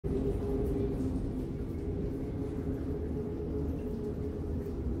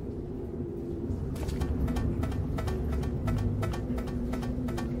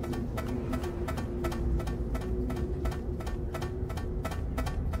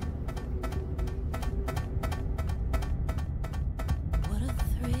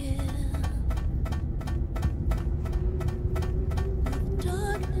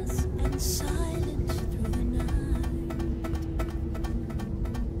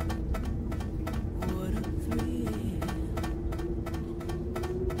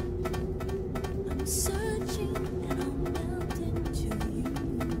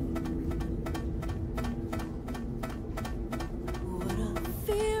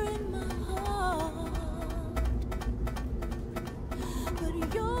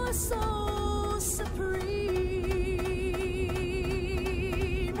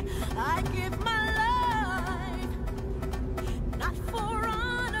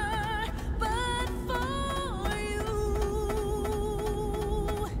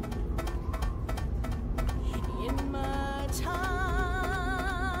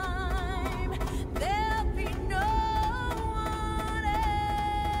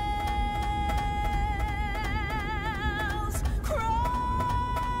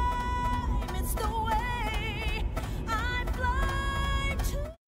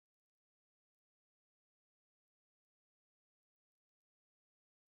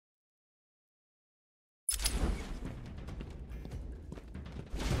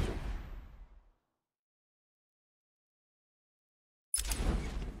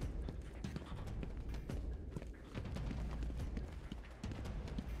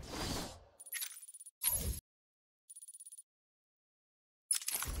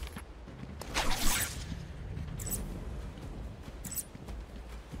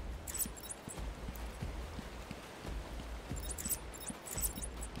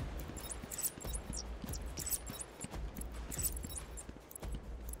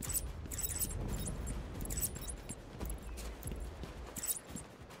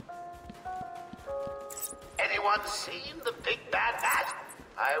anyone seen the big bad bat?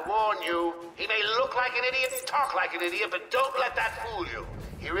 I warn you, he may look like an idiot and talk like an idiot, but don't let that fool you.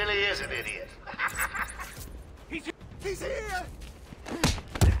 He really is an idiot. He's here!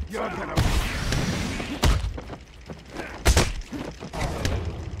 You're gonna...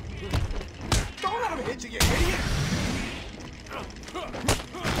 Don't let him hit you, you idiot!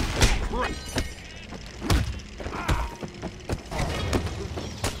 Great.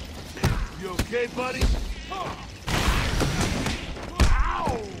 You okay, buddy? Ow!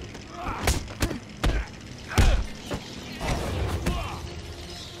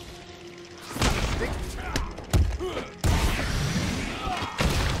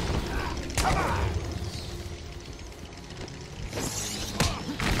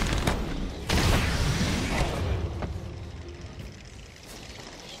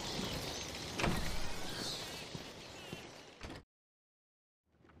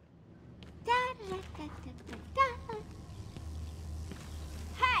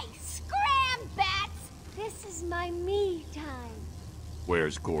 Hey, scram, bats! This is my me time.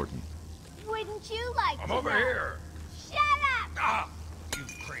 Where's Gordon? Wouldn't you like to I'm over know? here! Shut up! Ah! You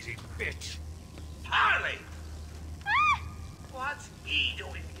crazy bitch! Harley! Ah! What's he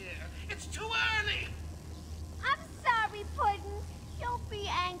doing here? It's too early! I'm sorry, Puddin'. Don't be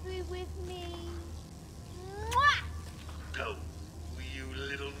angry with me. Mwah! Go, you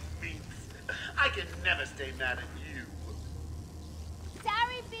little minx. I can never stay mad at you.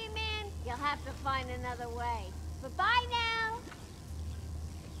 Sorry, B-Man. You'll have to find another way. Bye-bye now.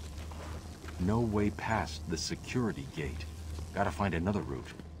 No way past the security gate. Gotta find another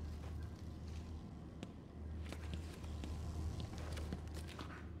route.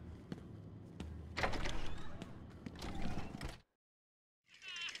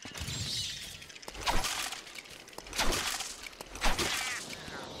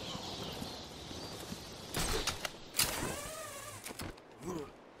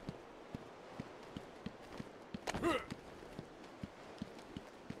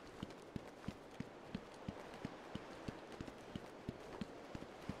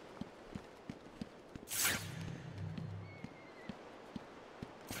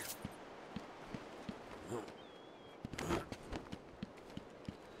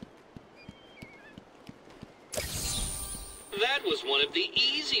 That was one of the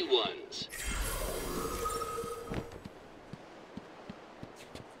easy ones.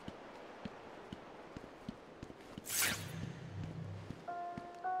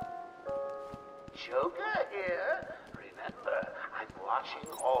 Joker here? Remember, I'm watching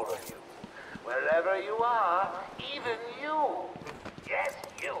all of you. Wherever you are, even you. Yes,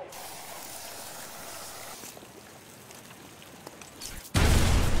 you.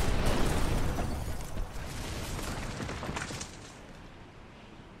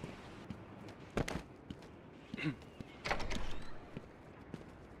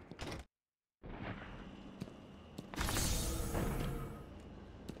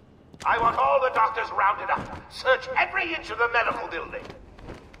 I want all the doctors rounded up. Search every inch of the medical building.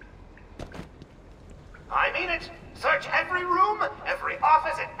 I mean it. Search every room, every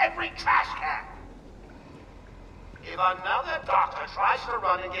office, and every trash can. If another doctor tries to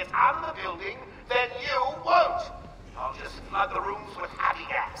run and get out of the building, then you won't. I'll just flood the rooms with happy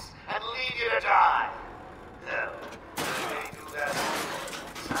gas and leave you to die. No, they do that.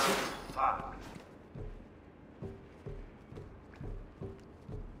 Sounds fun.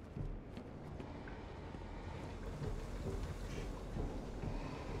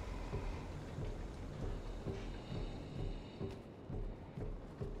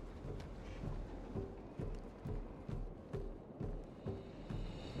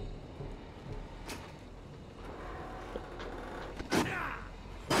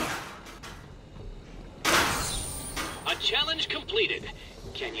 Challenge completed.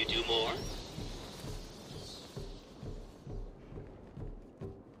 Can you do more?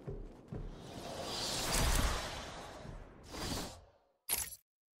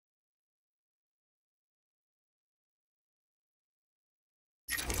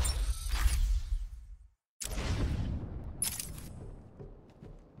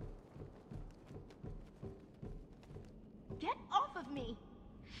 Get off of me.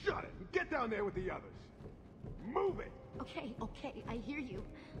 Shut it and get down there with the others. Move it! Okay, I hear you.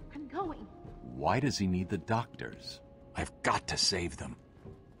 I'm going. Why does he need the doctors? I've got to save them.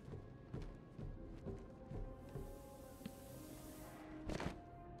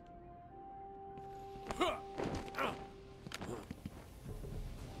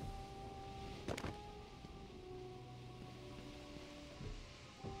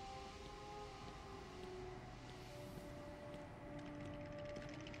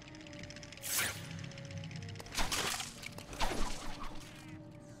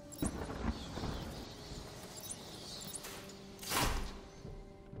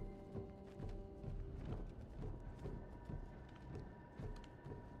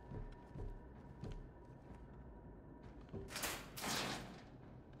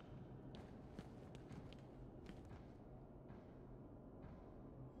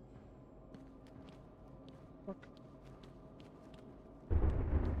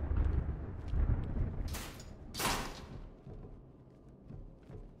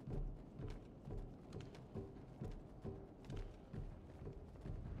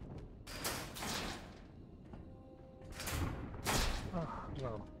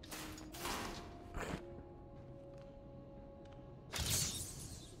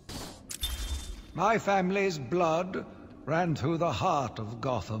 My family's blood ran through the heart of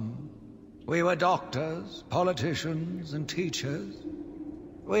Gotham. We were doctors, politicians, and teachers.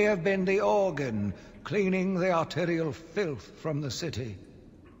 We have been the organ cleaning the arterial filth from the city.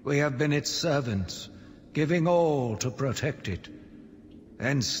 We have been its servants, giving all to protect it.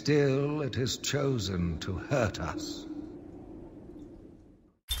 And still it has chosen to hurt us.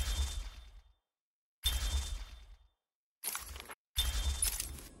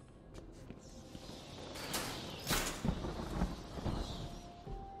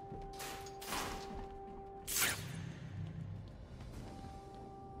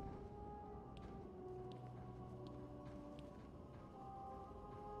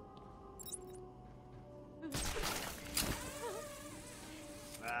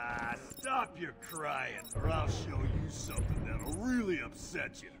 Stop your crying, or I'll show you something that'll really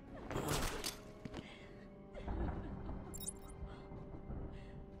upset you.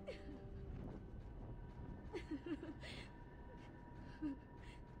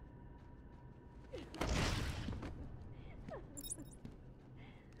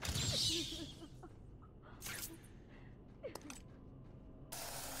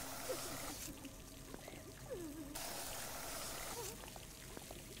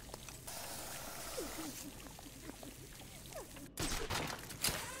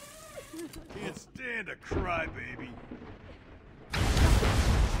 Can't stand a crybaby.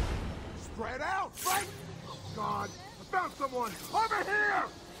 Spread out, fight! Oh, God, I found someone! Over here!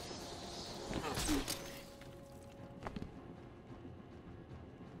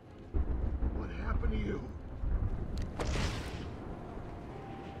 What happened to you?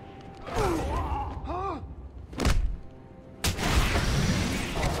 Huh?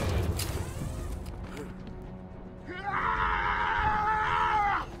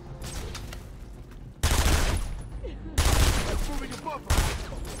 Moving above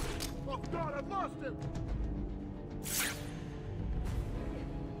her. Oh God, I've lost him!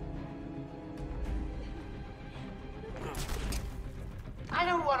 I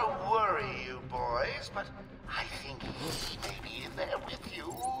don't want to worry you boys, but I think he may be in there with you.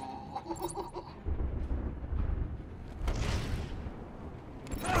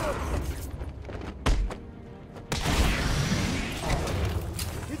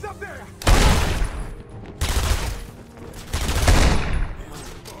 He's up there!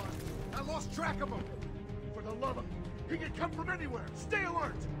 I lost track of him! For the love of... He can come from anywhere! Stay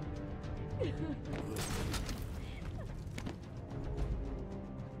alert!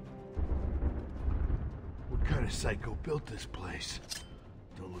 What kind of psycho built this place?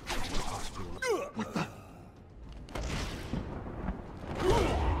 Don't look like a hospital. What the...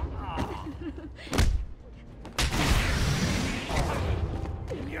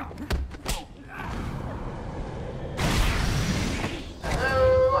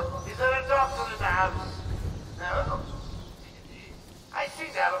 Hello? Is there a doctor in the house? No? I seem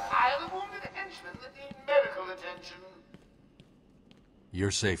to have a pile of wounded henchmen that need medical attention.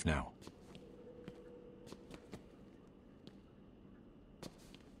 You're safe now.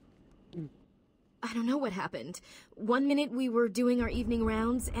 I don't know what happened. One minute we were doing our evening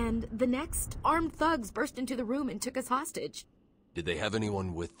rounds, and the next, armed thugs burst into the room and took us hostage. Did they have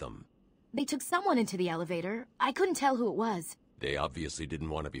anyone with them? They took someone into the elevator. I couldn't tell who it was. They obviously didn't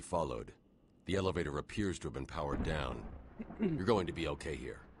want to be followed. The elevator appears to have been powered down. You're going to be okay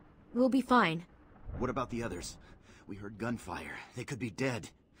here. We'll be fine. What about the others? We heard gunfire. They could be dead.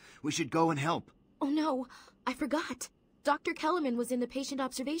 We should go and help. Oh no, I forgot. Dr. Kellerman was in the patient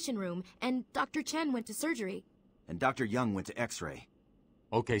observation room, and Dr. Chen went to surgery. And Dr. Young went to X-ray.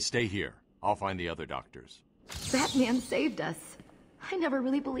 Okay, stay here. I'll find the other doctors. That man saved us. I never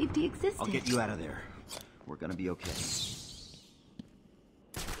really believed he existed. I'll get you out of there. We're gonna be okay.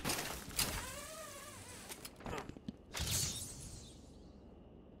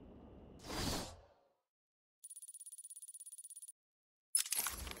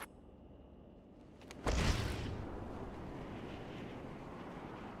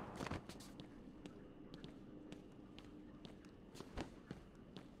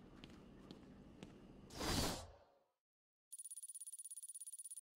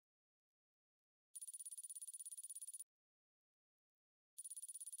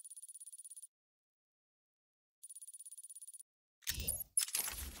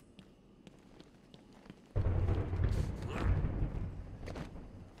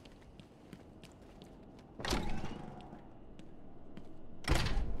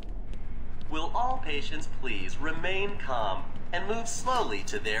 Will all patients please remain calm and move slowly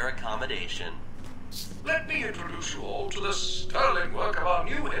to their accommodation? Let me introduce you all to the sterling work of our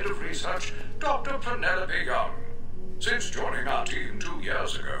new head of research, Dr. Penelope Young. Since joining our team 2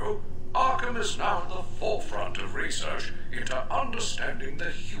 years ago, Arkham Arkham is now at the forefront of research into understanding the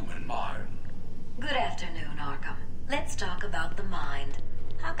human mind. Good afternoon, Arkham. Let's talk about the mind.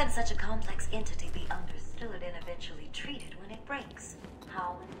 How can such a complex entity be understood and eventually treated when it breaks?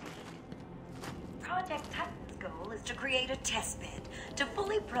 How indeed? Project Titan's goal is to create a testbed to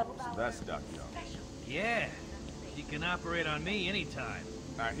fully probe our... That's Dr. Young. Yeah, he can operate on me anytime.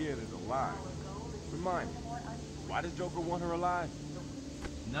 I hear there's a lie. Remind me, why does Joker want her alive?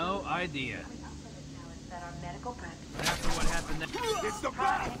 No idea. That our medical practice... After what happened next... It's the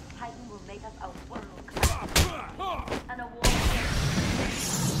Project Titan will make us a world class. An award...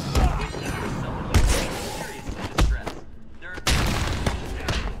 Seriously distressed. There are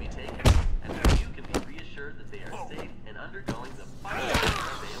steps to be taken, and you can be reassured that they are safe and undergoing the final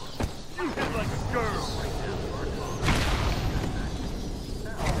available. You hit like a girl!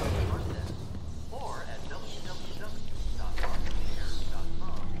 Or at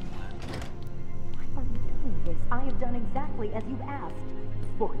I have done exactly as you've asked.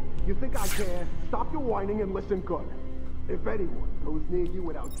 Look, you think I care? Stop your whining and listen good. If anyone goes near you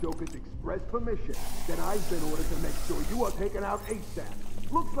without Joker's express permission, then I've been ordered to make sure you are taken out ASAP.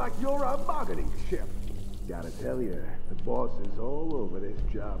 Looks like you're a bargaining chip. Gotta tell you, the boss is all over this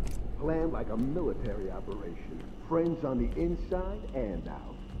job. Planned like a military operation. Friends on the inside and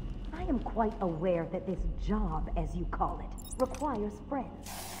out. I am quite aware that this job, as you call it, requires friends.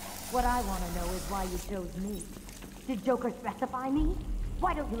 What I want to know is why you chose me. Did Joker specify me?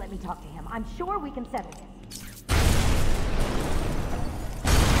 Why don't you let me talk to him? I'm sure we can settle this.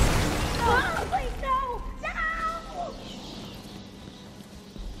 Oh, please, no! No!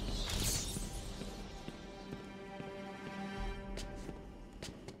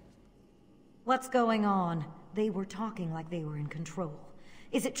 What's going on? They were talking like they were in control.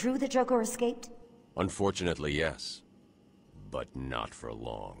 Is it true that Joker escaped? Unfortunately, yes. But not for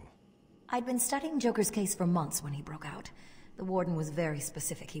long. I'd been studying Joker's case for months when he broke out. The Warden was very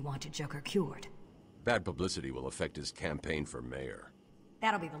specific he wanted Joker cured. Bad publicity will affect his campaign for mayor.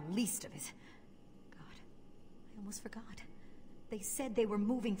 That'll be the least of it. God, I almost forgot. They said they were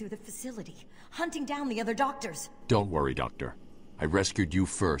moving through the facility, hunting down the other doctors. Don't worry, Doctor. I rescued you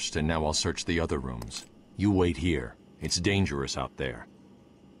first, and now I'll search the other rooms. You wait here. It's dangerous out there.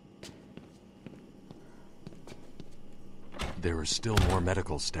 There are still more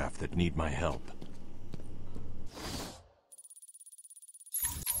medical staff that need my help.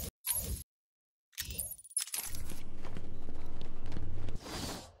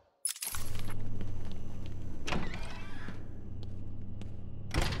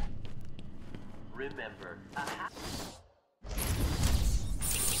 Remember,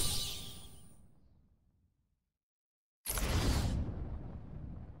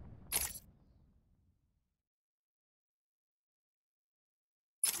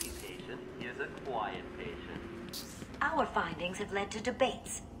 quiet patient. Our findings have led to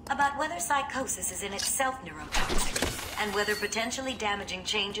debates about whether psychosis is in itself neurotoxic, and whether potentially damaging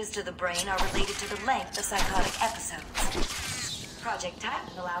changes to the brain are related to the length of psychotic episodes. Project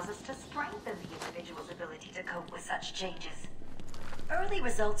Titan allows us to strengthen the individual's ability to cope with such changes. Early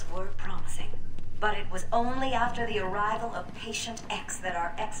results were promising, but it was only after the arrival of Patient X that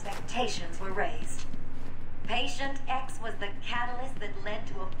our expectations were raised. Patient X was the catalyst that led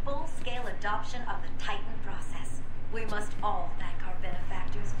to a full-scale adoption of the Titan process. We must all thank our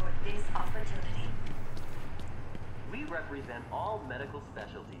benefactors for this opportunity. We represent all medical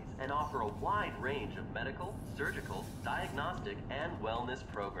specialties and offer a wide range of medical, surgical, diagnostic, and wellness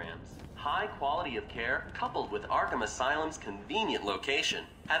programs. High quality of care, coupled with Arkham Asylum's convenient location,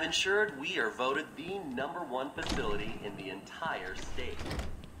 have ensured we are voted the #1 facility in the entire state.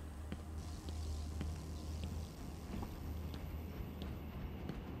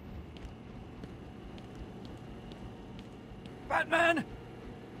 Batman!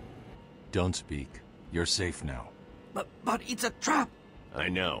 Don't speak. You're safe now. But it's a trap! I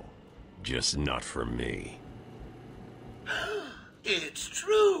know. Just not for me. It's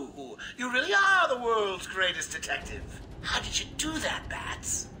true! You really are the world's greatest detective. How did you do that,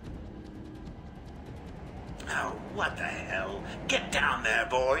 Bats? Oh, what the hell? Get down there,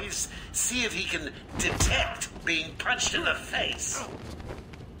 boys. See if he can detect being punched in the face.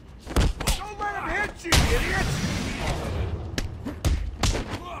 Don't let him hit you, idiot!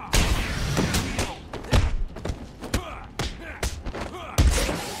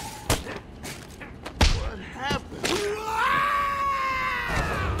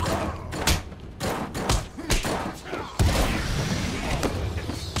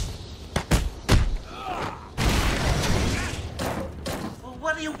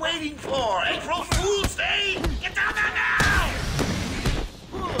 What are you waiting for? April Fool's Day? Get down there now!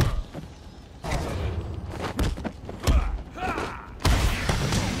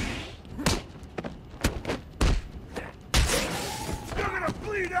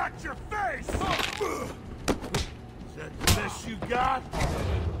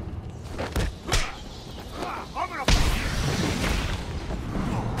 I'm gonna...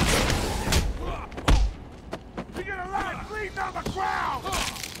 You get a line bleeding on the ground!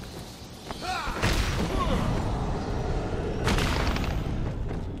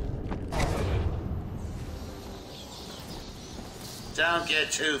 Don't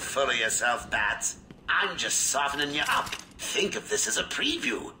get too full of yourself, Bats. I'm just softening you up. Think of this as a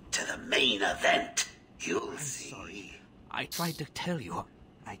preview to the main event. You'll see. Sorry. I tried to tell you.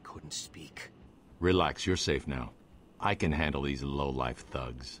 I couldn't speak. Relax, you're safe now. I can handle these low-life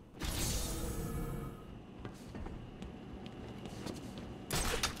thugs.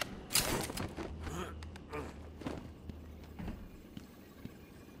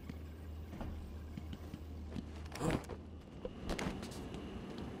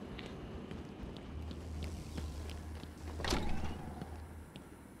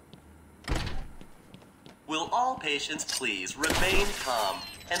 Will all patients please remain calm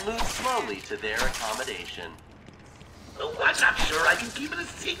and move slowly to their accommodation? Oh, I'm not sure I can keep it a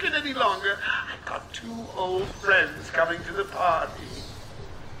secret any longer. I've got 2 old friends coming to the party.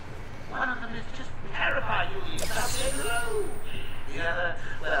 One of them is just terrified you'll leave without saying hello. The other,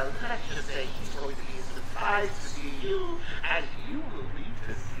 well, let's just say he's going to be as surprised to see you as you will be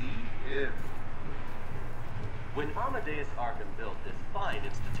to see him. When Amadeus Arkham built this fine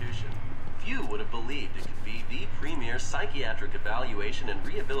institution, few would have believed it could be the premier psychiatric evaluation and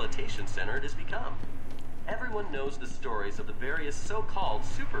rehabilitation center it has become. Everyone knows the stories of the various so-called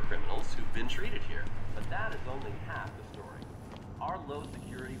supercriminals who've been treated here, but that is only half the story. Our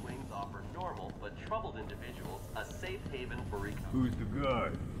low-security wings offer normal but troubled individuals a safe haven for recovery. Who's the guy?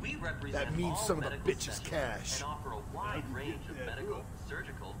 We represent That means all son of a medical bitch's specialties Cash. and offer a wide range of medical,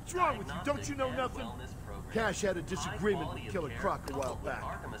 surgical, What's wrong with you? Don't you know diagnostic, and nothing? wellness programs. Cash had a disagreement High with Killer quality of Croc a care, while coupled with back.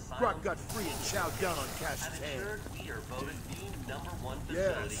 Arkham Asylum's Croc got free and chowed down on Cash's have hand. ensured we are voted the #1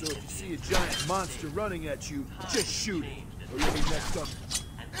 Yeah, facility so if in you the see a entire giant monster running at you, just shoot it. Or you'll be next up.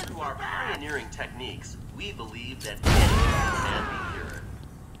 And through our pioneering techniques, we believe that anything can be cured.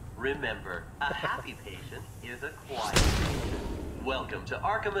 Remember, a happy patient is a quiet patient. Welcome to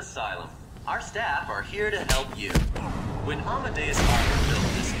Arkham Asylum. Our staff are here to help you. When Amadeus Arkham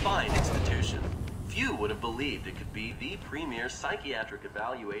built this fine institution, few would have believed it could be the premier psychiatric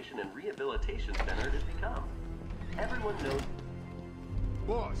evaluation and rehabilitation center it has become. Everyone knows...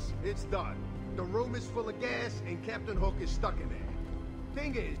 Boss, it's done. The room is full of gas, and Captain Hook is stuck in there.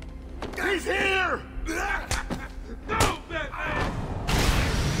 Thing is... He's here! No, Batman!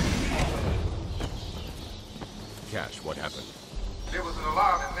 Cash, what happened? There was an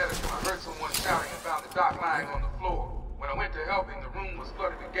alarm in medical. I heard someone shouting and found the doc lying on the floor. When I went to help him, the room was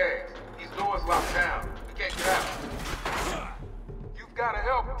flooded with gas. These doors locked down. We can't get out. You've got to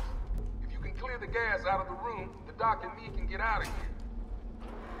help us. If you can clear the gas out of the room, the doc and me can get out of here.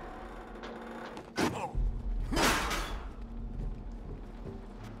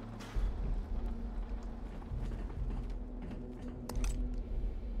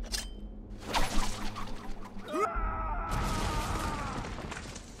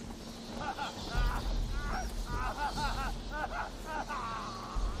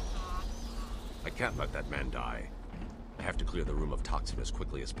 I can't let that man die. I have to clear the room of toxin as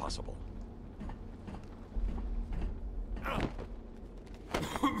quickly as possible.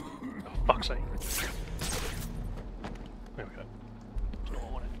 Fuck's sake. There we go. That's not what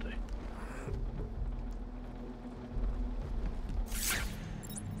I wanted to do.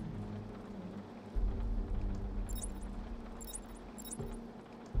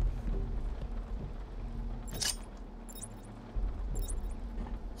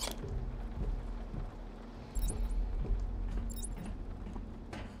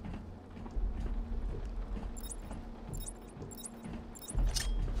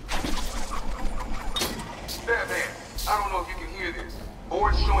 Batman, I don't know if you can hear this.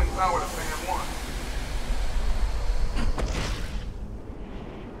 Board's showing power to fan 1.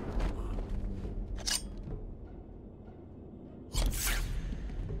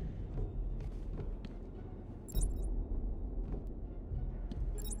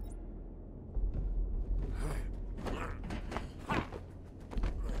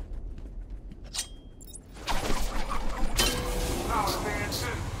 Power to fan 2.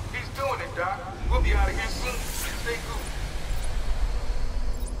 He's doing it, Doc. We'll be out of here soon. Stay cool.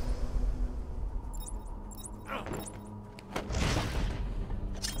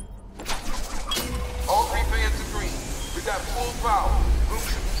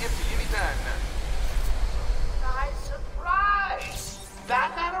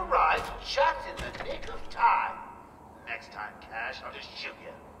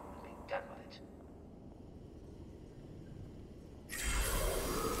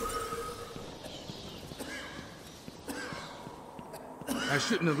 I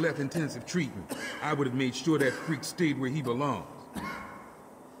shouldn't have left intensive treatment. I would have made sure that freak stayed where he belongs.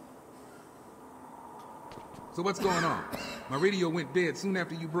 So what's going on? My radio went dead soon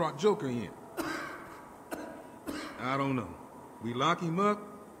after you brought Joker in. I don't know. We lock him up,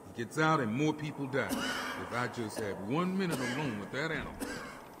 he gets out, and more people die. If I just had 1 minute alone with that animal.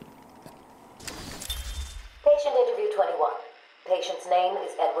 Patient interview 21. Patient's name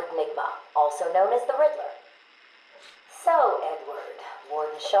is Edward Nigma, also known as the Riddler. So, Edward,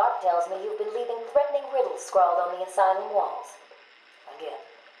 Warden Sharp tells me you've been leaving threatening riddles scrawled on the asylum walls. Again.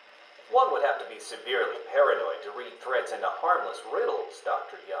 One would have to be severely paranoid to read threats into harmless riddles,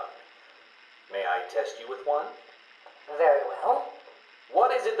 Dr. Young. May I test you with one? Very well.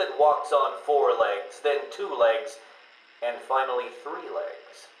 What is it that walks on 4 legs, then 2 legs, and finally 3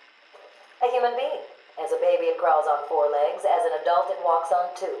 legs? A human being. As a baby, it crawls on 4 legs. As an adult, it walks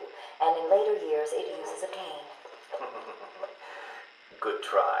on 2. And in later years, it uses a cane. Good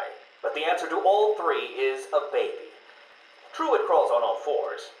try. But the answer to all 3 is a baby. True, it crawls on all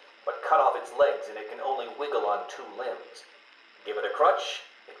 4s, but cut off its legs and it can only wiggle on 2 limbs. Give it a crutch,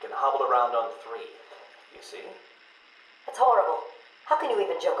 it can hobble around on 3. You see? It's horrible. How can you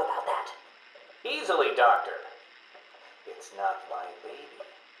even joke about that? Easily, Doctor. It's not my baby.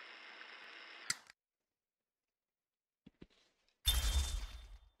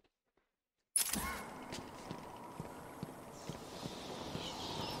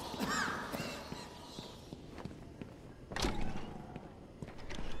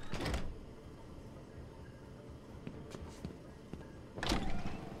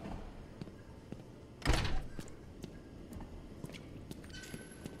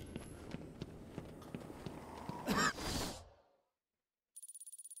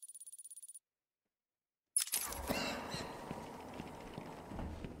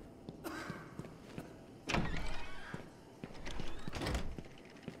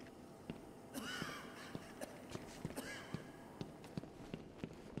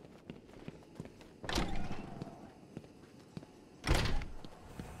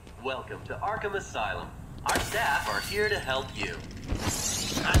 Welcome to Arkham Asylum. Our staff are here to help you.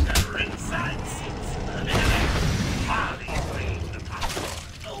 At the ringside seats, Harley Quinn, the popcorn.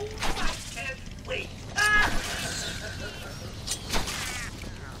 Oh, I can't wait.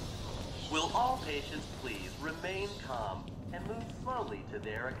 Will all patients please remain calm and move slowly to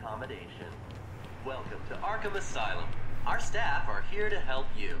their accommodation? Welcome to Arkham Asylum. Our staff are here to help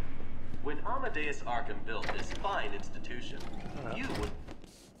you. When Amadeus Arkham built this fine institution, you would...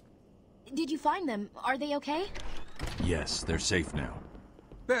 Did you find them? Are they okay? Yes, they're safe now.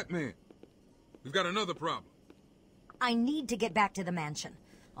 Batman! We've got another problem. I need to get back to the mansion.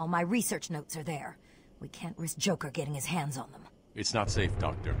 All my research notes are there. We can't risk Joker getting his hands on them. It's not safe,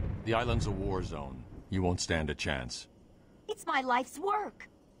 Doctor. The island's a war zone. You won't stand a chance. It's my life's work.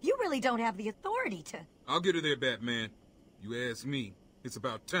 You really don't have the authority to... I'll get her there, Batman. You ask me, it's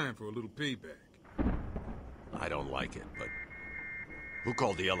about time for a little payback. I don't like it, but... Who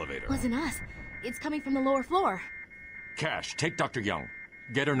called the elevator? Wasn't us. It's coming from the lower floor. Cash, take Dr. Young.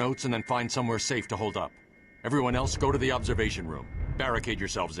 Get her notes and then find somewhere safe to hold up. Everyone else, go to the observation room. Barricade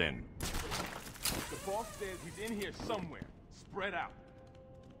yourselves in. The boss says he's in here somewhere. Spread out.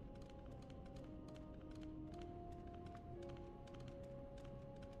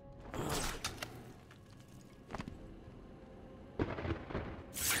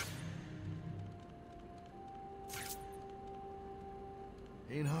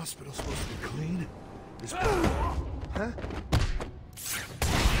 Ain't hospital supposed to be clean? This huh?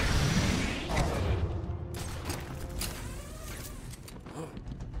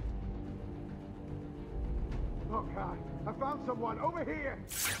 Oh, God. I found someone. Over here.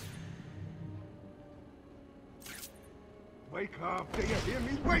 Wake up. Do you hear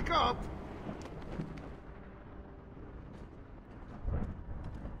me? Wake up!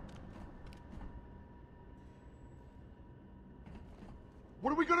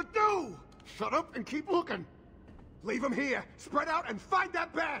 What are we gonna do? Shut up and keep looking. Leave him here. Spread out and find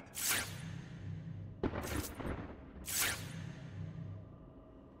that bat!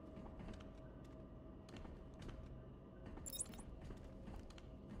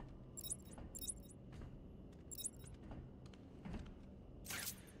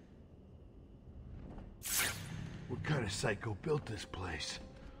 What kind of psycho built this place?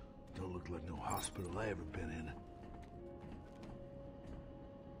 Don't look like no hospital I ever been in.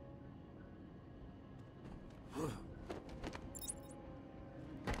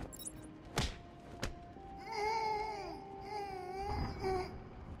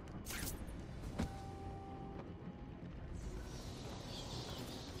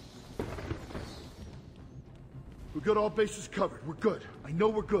 We got all bases covered. We're good. I know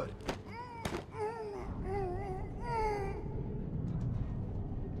we're good.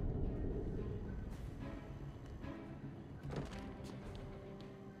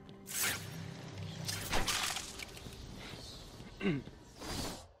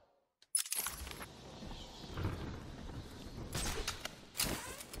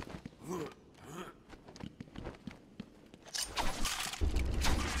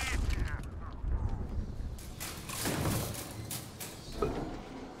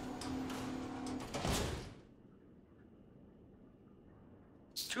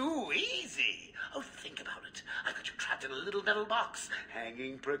 Too easy. Oh, think about it. I've got you trapped in a little metal box,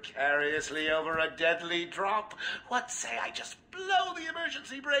 hanging precariously over a deadly drop. What say I just blow the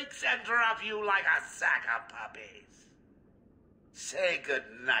emergency brakes and drop you like a sack of puppies? Say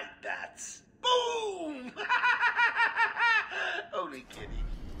goodnight, bats. Boom! Only kidding.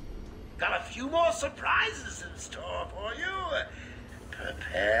 Got a few more surprises in store for you.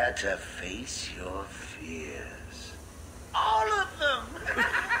 Prepare to face your fears. All of them!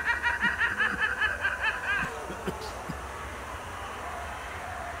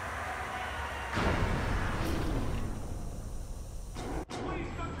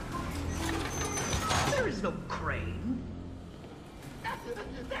 There is no crane.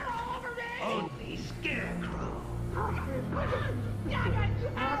 They're all over me! Only Scarecrow. Get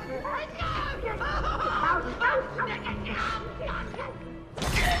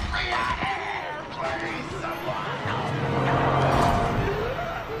me out of here, please, someone!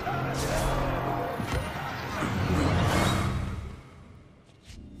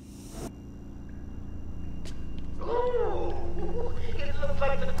 Ooh, it looks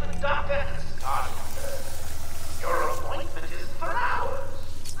like the good doctor has started. Your appointment is for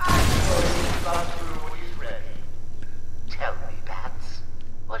hours. I'm sure he's gone through when he's ready. Tell me, Bats,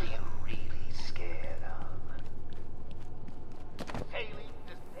 what are you really scared of? Failing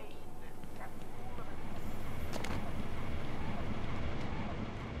to save this capsule.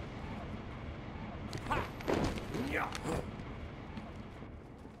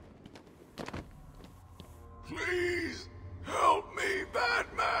 Please help me,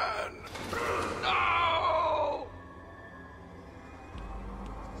 Batman! No!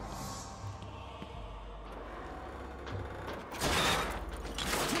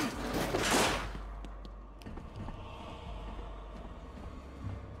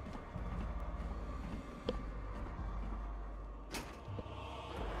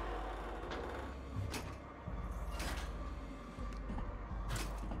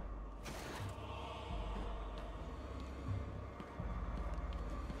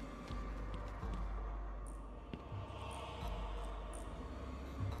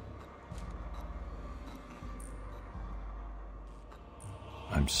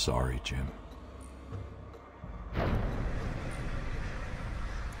 I'm sorry, Jim.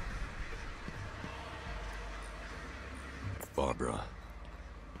 Barbara.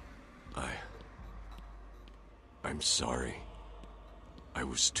 I'm sorry. I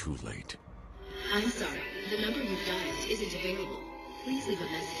was too late. I'm sorry. The number you've dialed isn't available. Please leave a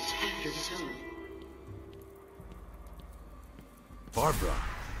message after the tone. Barbara,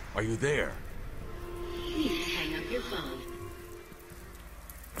 are you there? Please hang up your phone.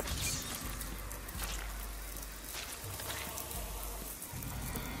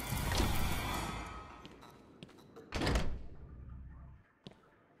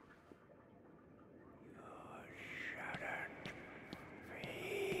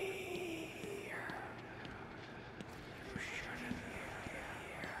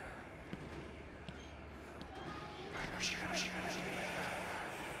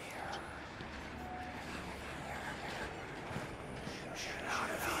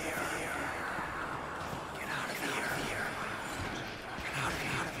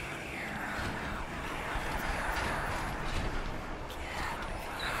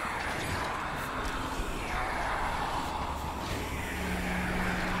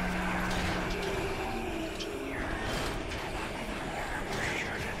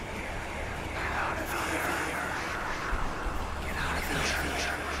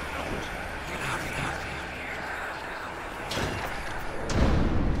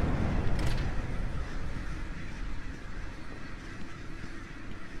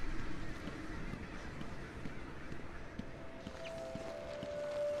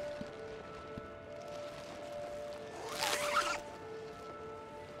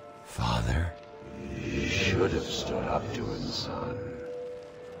 Father? You should have stood up to him, son.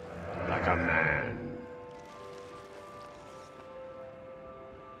 Like a man.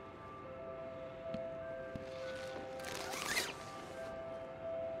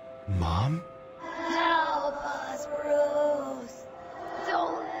 Mom? Help us,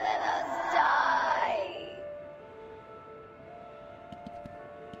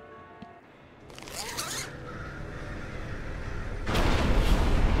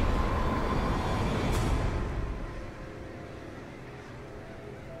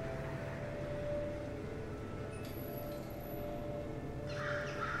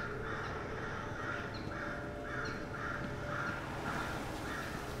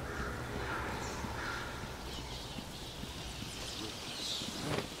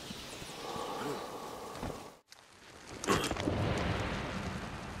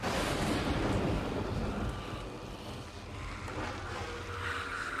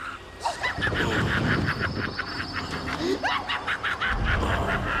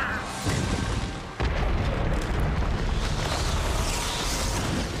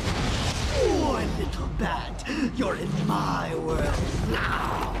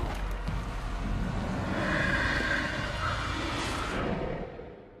 now!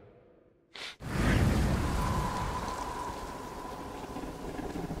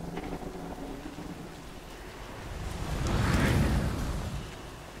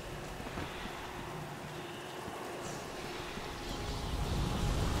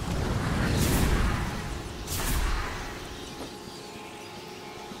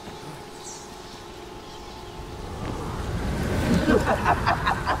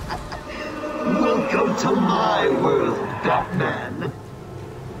 Welcome to my world, Batman.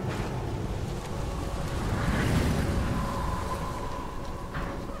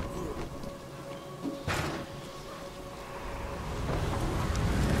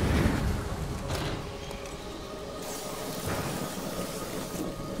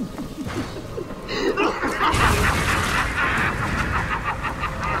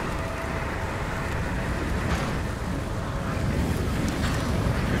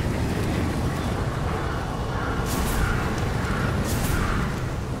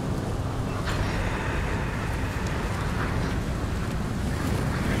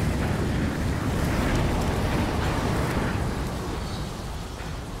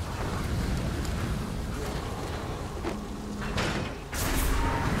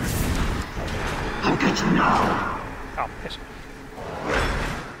 I'll get you now. Oh, piss.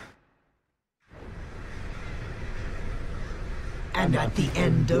 And at the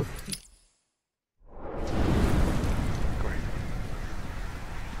end of...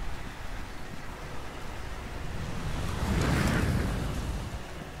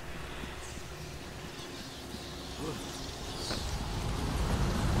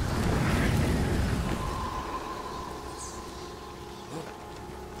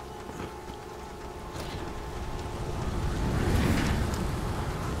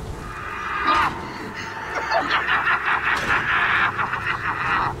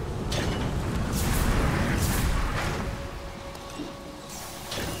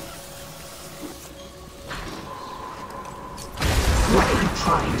 What are you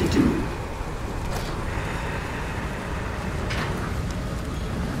trying to do?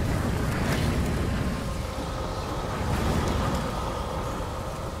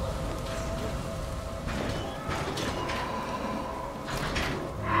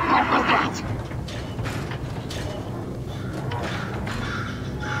 What was that?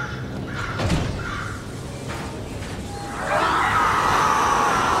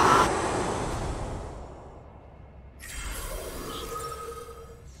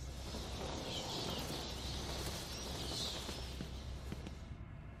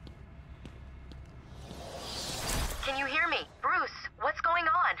 Can you hear me? Bruce, what's going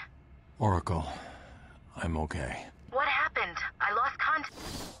on? Oracle, I'm okay. What happened? I lost contact.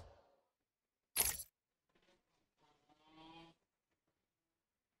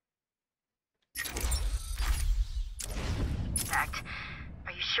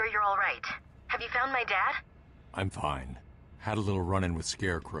 Are you sure you're all right? Have you found my dad? I'm fine. Had a little run-in with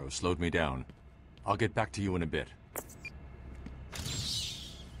Scarecrow, slowed me down. I'll get back to you in a bit.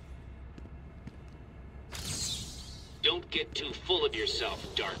 Don't get too full of yourself,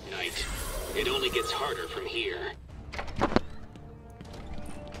 Dark Knight. It only gets harder from here.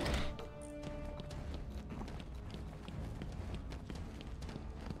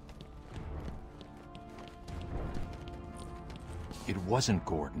 It wasn't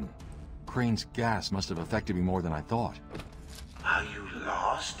Gordon. Crane's gas must have affected me more than I thought. Are you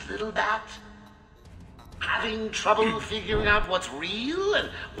lost, little bat? Having trouble figuring out what's real and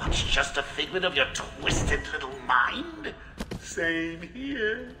what's just a figment of your twisted little mind? Same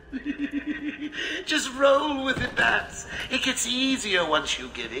here. Just roll with it, bats. It gets easier once you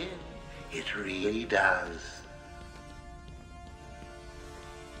get in. It really does.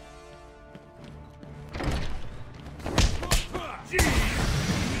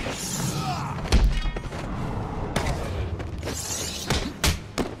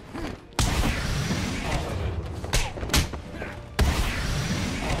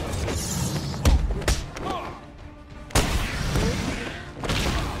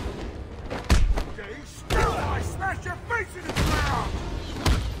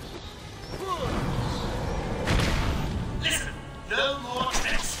 Listen, no more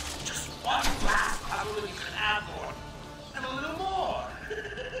tricks. Just one last puzzle and you can have more. And a little more.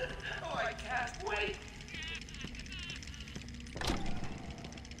 Oh, I can't wait.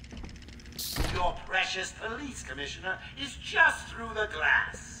 Your precious police commissioner is just through the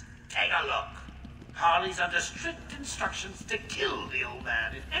glass. Take a look. Harley's under strict instructions to kill the old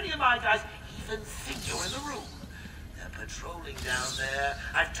man if any of my guys even think you're in the room. They're patrolling down there.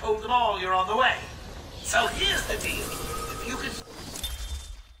 I've told them all you're on the way. So here's the deal. If you can...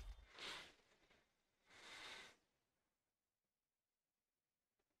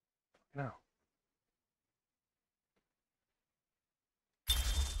 No.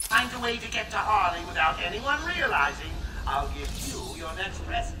 Find a way to get to Harley without anyone realizing. I'll give you your next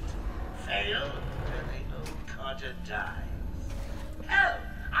present. Fail, and the old Carter dies. Hell,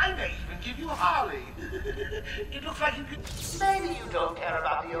 I may even give you Harley. It looks like you could... Maybe you don't care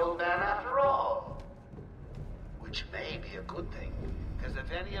about the old man after all. Which may be a good thing, because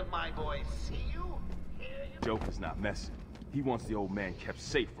if any of my boys see you, hear you... Joker's not messing. He wants the old man kept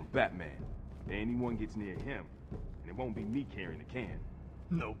safe from Batman. If anyone gets near him, and it won't be me carrying the can.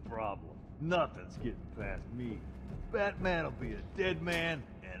 No problem. Nothing's getting past me. Batman will be a dead man,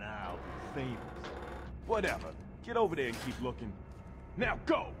 and I'll be famous. Whatever. Get over there and keep looking. Now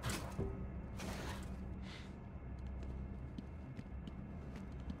go!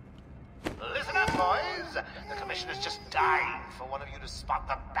 Listen up, boys. The Commissioner's just dying for one of you to spot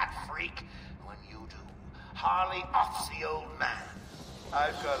the Bat Freak. When you do, Harley offs the old man.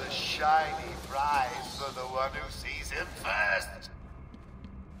 I've got a shiny prize for the one who sees him first.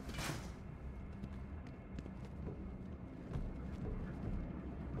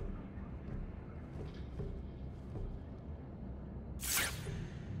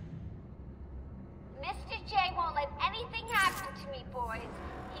 Mr. J won't let anything happen to me, boys.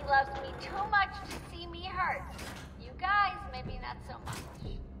 He loves me too much to see me hurt. You guys, maybe not so much.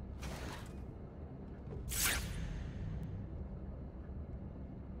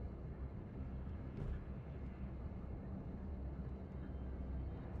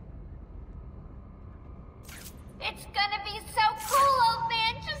 It's gonna be so cool, old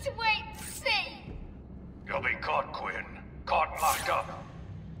man. Just wait and see. You'll be caught, Quinn. Caught and locked up.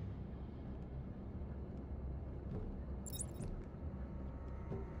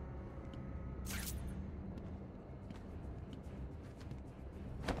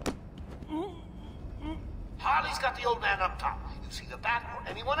 Harley's got the old man up top. You see the Bat or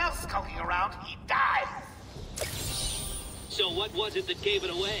anyone else skulking around, he dies. So what was it that gave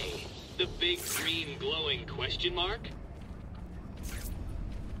it away? The big green glowing question mark?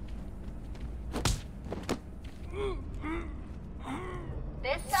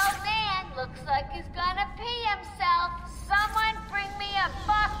 This old man looks like he's gonna pee himself. Someone bring me a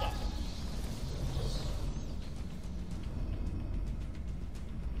bucket.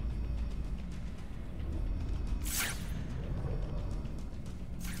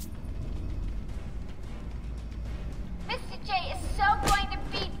 Mr. J is so going to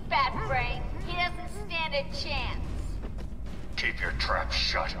beat Bat Brain, he doesn't stand a chance. Keep your trap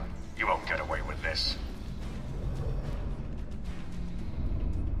shut. You won't get away with this.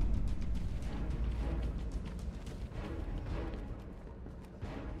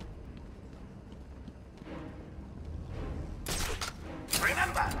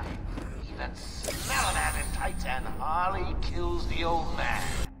 Remember, even smell a man in tights and Harley kills the old man.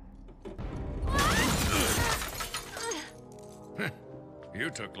 You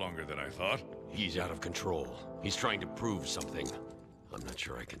took longer than I thought. He's out of control. He's trying to prove something. I'm not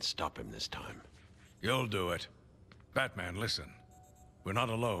sure I can stop him this time. You'll do it. Batman, listen. We're not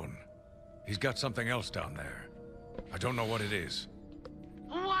alone. He's got something else down there. I don't know what it is.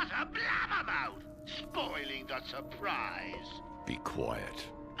 What a blabbermouth! Spoiling the surprise. Be quiet.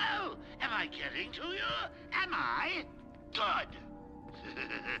 Oh, am I getting to you? Am I? Good.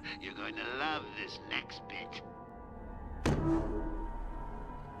 You're going to love this next bit.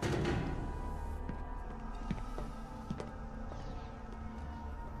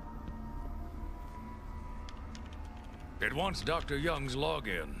 It wants Dr. Young's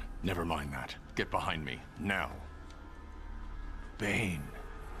login. Never mind that. Get behind me, now. Bane.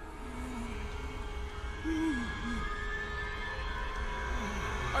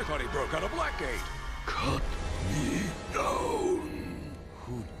 I thought he broke out of Blackgate. Cut me down.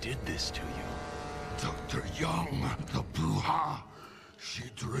 Who did this to you? Dr. Young, the Bruja. She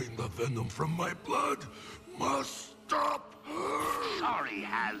drained the venom from my blood. Must stop her. Sorry,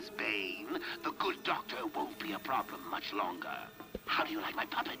 Has-Bane. The good doctor won't be a problem much longer. How do you like my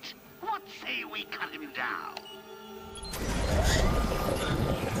puppet? What say we cut him down?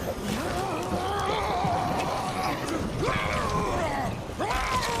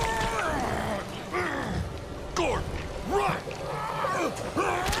 Gordon, run!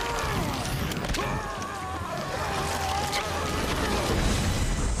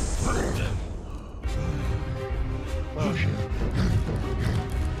 Oh, shit.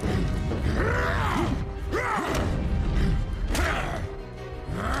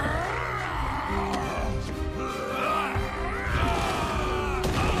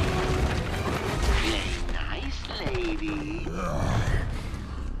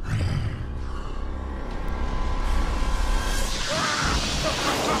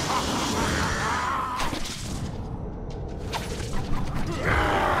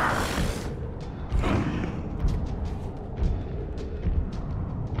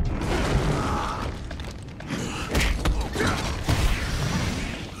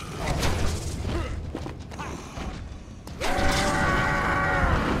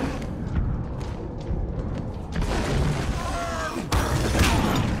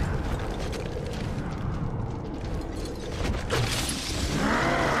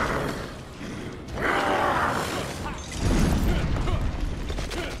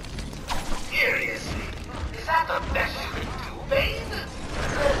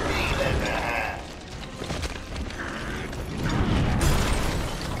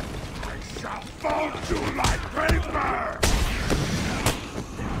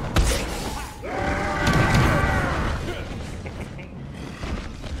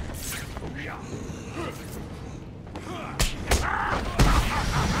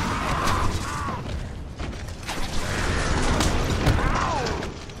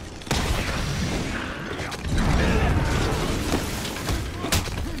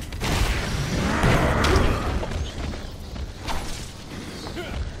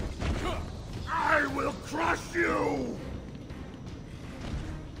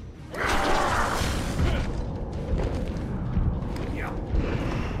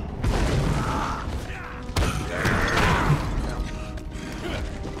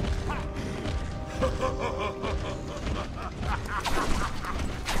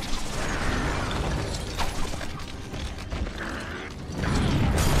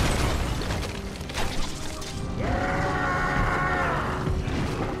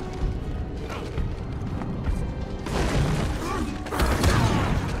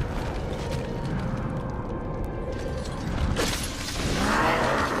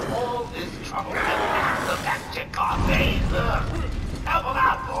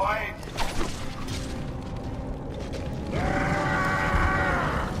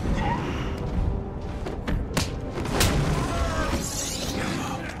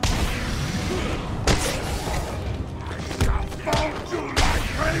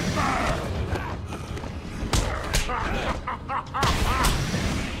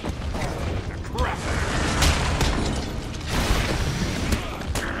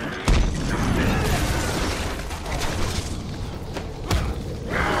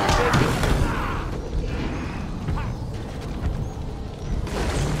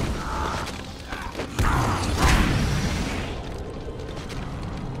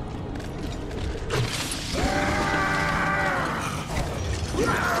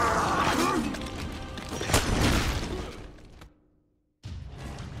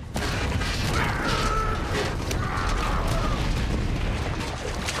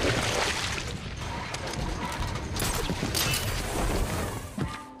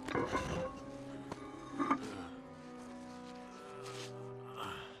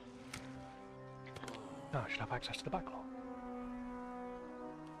 have access to the backlog.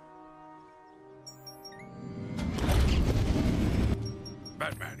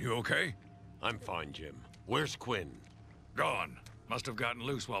 Batman, you okay? I'm fine, Jim. Where's Quinn? Gone. Must have gotten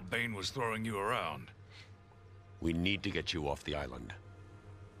loose while Bane was throwing you around. We need to get you off the island.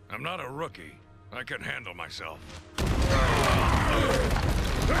 I'm not a rookie. I can handle myself.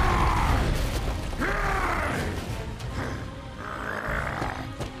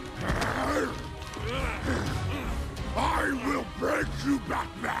 I will break you,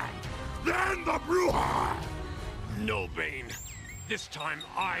 Batman! Then the Bruja! No, Bane. This time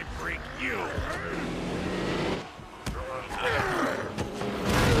I break you!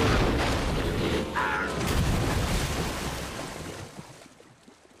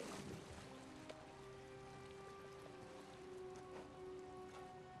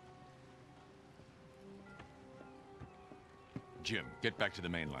 Jim, get back to the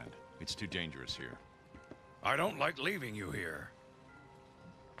mainland. It's too dangerous here. I don't like leaving you here.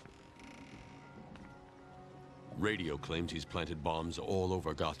 Radio claims he's planted bombs all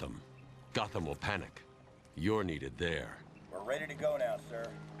over Gotham. Gotham will panic. You're needed there. We're ready to go now, sir.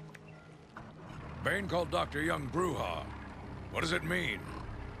 Bane called Dr. Young Bruja. What does it mean?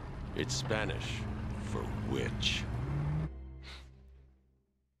 It's Spanish for witch.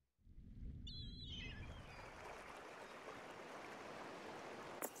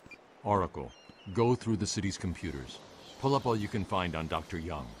 Oracle, go through the city's computers. Pull up all you can find on Dr.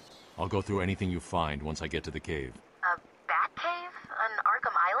 Young. I'll go through anything you find once I get to the cave. A bat cave on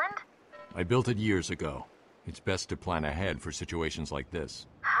Arkham Island? I built it years ago. It's best to plan ahead for situations like this.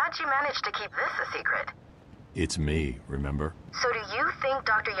 How'd you manage to keep this a secret? It's me, remember? So do you think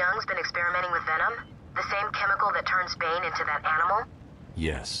Dr. Young's been experimenting with venom? The same chemical that turns Bane into that animal?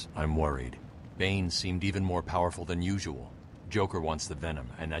 Yes, I'm worried. Bane seemed even more powerful than usual. Joker wants the venom,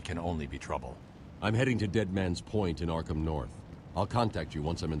 and that can only be trouble. I'm heading to Dead Man's Point in Arkham North. I'll contact you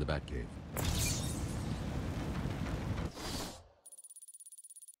once I'm in the Batcave.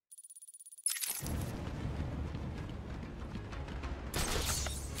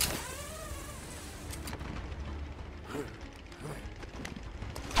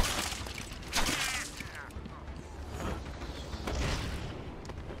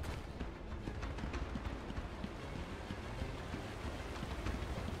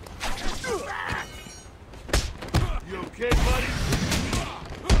 You okay, buddy?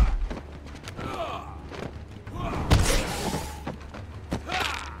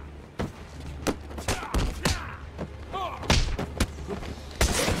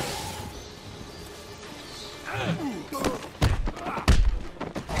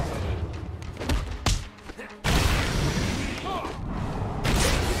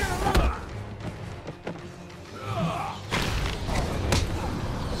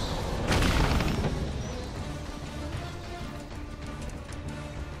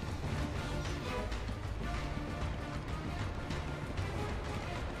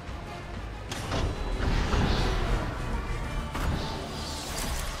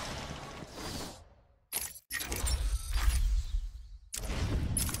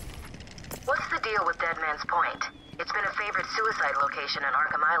 deal with Dead Man's Point? It's been a favorite suicide location on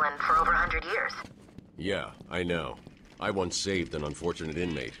Arkham Island for over 100 years. Yeah, I know. I once saved an unfortunate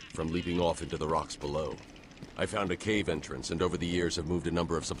inmate from leaping off into the rocks below. I found a cave entrance, and over the years have moved a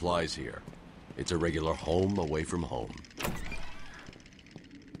number of supplies here. It's a regular home away from home.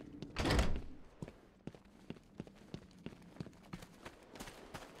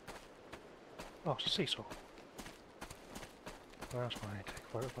 Oh, it's a seesaw. Where else might I take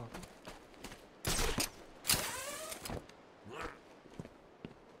a photo of it?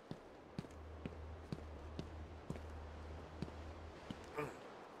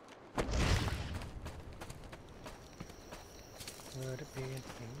 Would it be in here?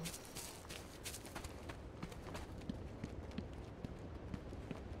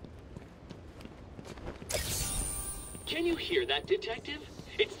 Can you hear that, Detective?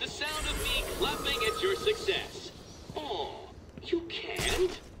 It's the sound of me clapping at your success. Oh, you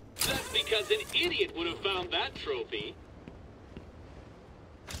can't? That's because an idiot would have found that trophy.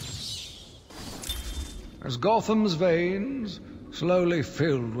 As Gotham's veins slowly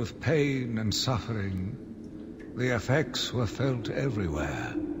filled with pain and suffering, the effects were felt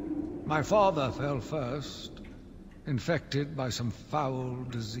everywhere. My father fell first, infected by some foul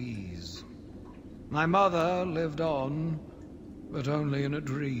disease. My mother lived on, but only in a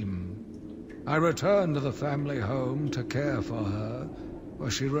dream. I returned to the family home to care for her,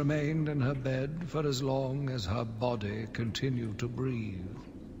 where she remained in her bed for as long as her body continued to breathe.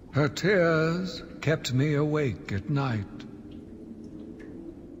 Her tears kept me awake at night.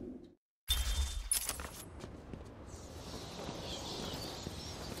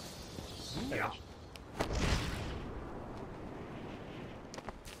 damage.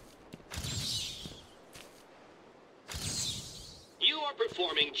 You are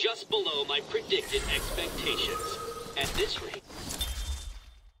performing just below my predicted expectations. At this rate...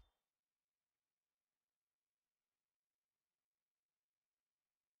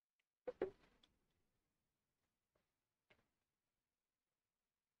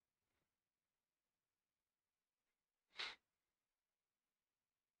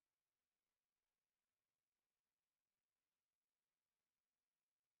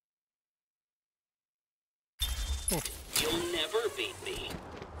 You'll never beat me.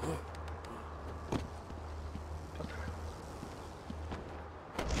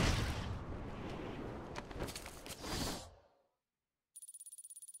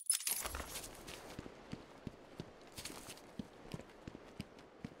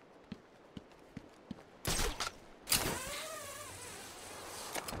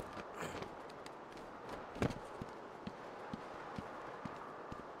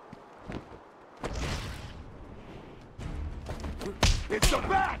 It's a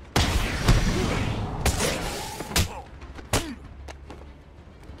bat!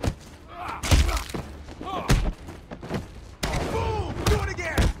 Boom! Do it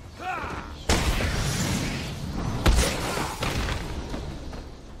again!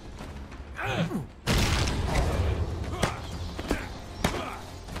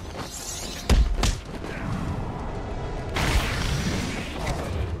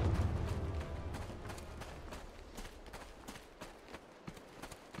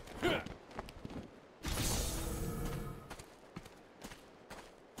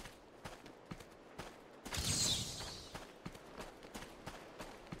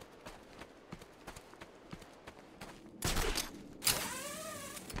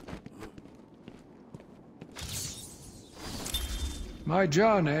 My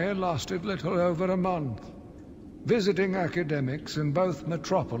journey lasted little over a month. Visiting academics in both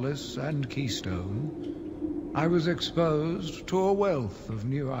Metropolis and Keystone, I was exposed to a wealth of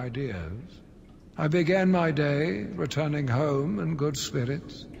new ideas. I began my day returning home in good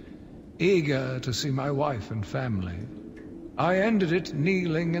spirits, eager to see my wife and family. I ended it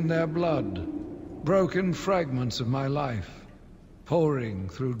kneeling in their blood, broken fragments of my life, pouring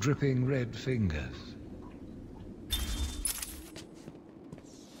through dripping red fingers.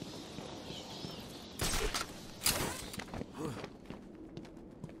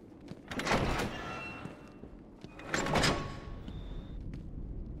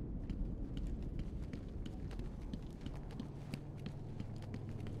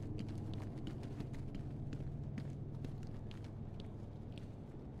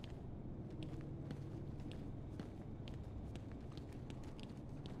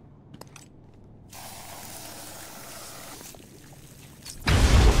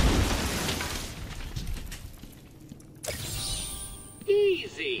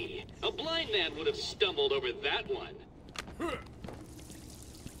 Easy! A blind man would have stumbled over that one.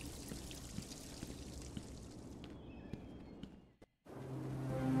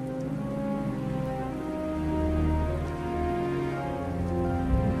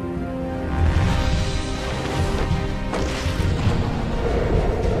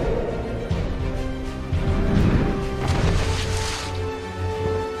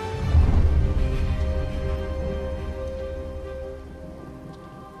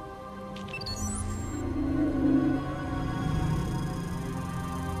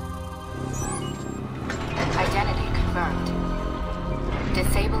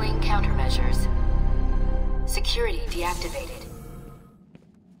 Disabling countermeasures. Security deactivated.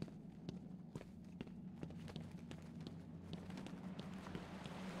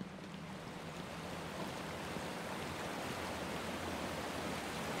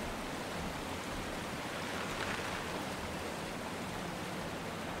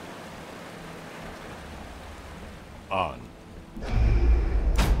 On.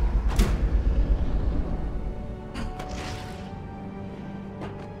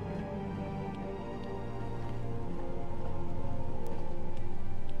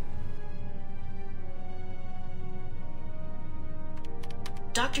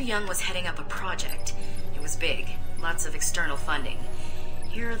 Dr. Young was heading up a project. It was big, lots of external funding.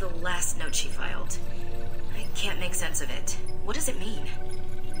 Here are the last notes she filed. I can't make sense of it. What does it mean?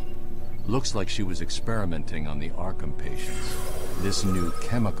 Looks like she was experimenting on the Arkham patients. This new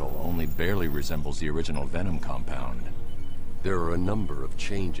chemical only barely resembles the original Venom compound. There are a number of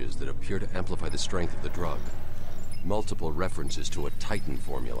changes that appear to amplify the strength of the drug. Multiple references to a Titan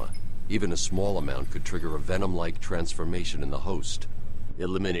formula. Even a small amount could trigger a Venom-like transformation in the host,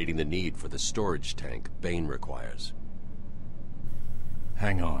 eliminating the need for the storage tank Bane requires.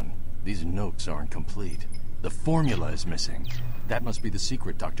 Hang on. These notes aren't complete. The formula is missing. That must be the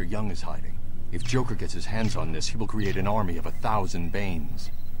secret Dr. Young is hiding. If Joker gets his hands on this, he will create an army of 1,000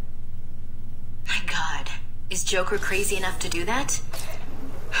 Banes. My God. Is Joker crazy enough to do that?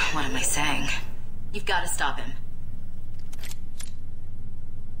 What am I saying? You've got to stop him.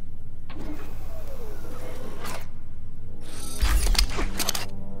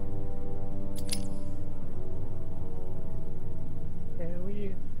 Hell yeah.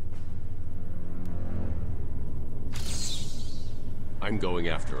 I'm going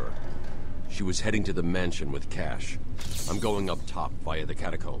after her. She was heading to the mansion with cash. I'm going up top via the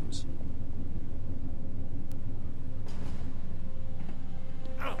catacombs.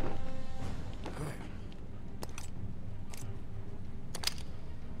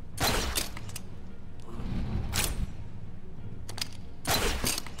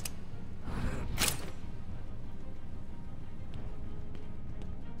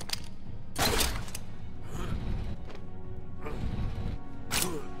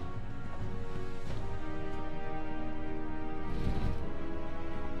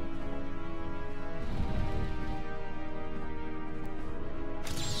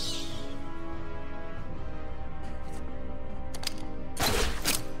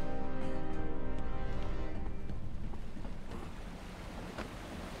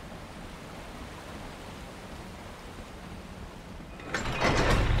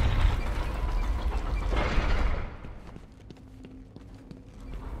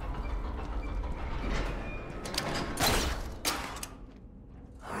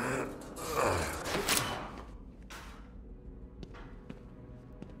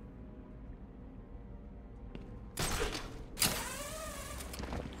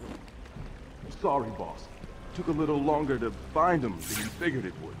 Sorry, boss. Took a little longer to find him than you figured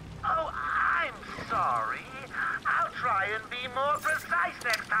it would. Oh, I'm sorry. I'll try and be more precise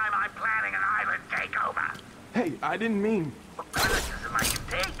next time I'm planning an island takeover. Hey, I didn't mean... What criticism I can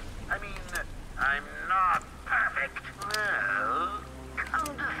take? I mean, I'm not perfect. Well,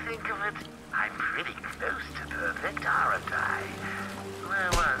 come to think of it, I'm pretty close to perfect, aren't I?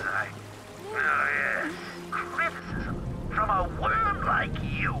 Where was I? Oh, yes. Criticism from a worm like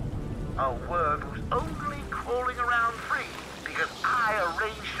you. A worm who's only crawling around free because I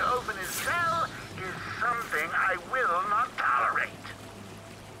arranged to open his cell is something I will not tolerate.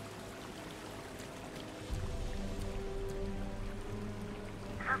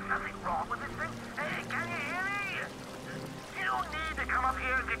 There's nothing wrong with this thing. Hey, can you hear me? You need to come up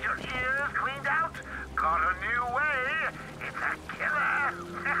here and get your ears cleaned out. Got a new way. It's a killer.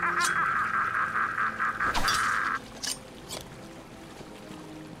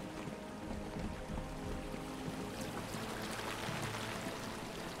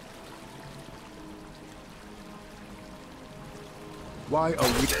 Why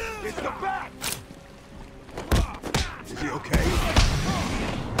are we... It's the bat! Is he okay?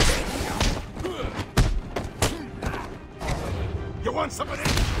 You want some of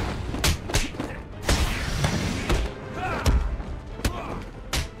this?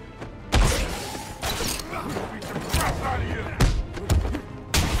 Beat some crap out of you!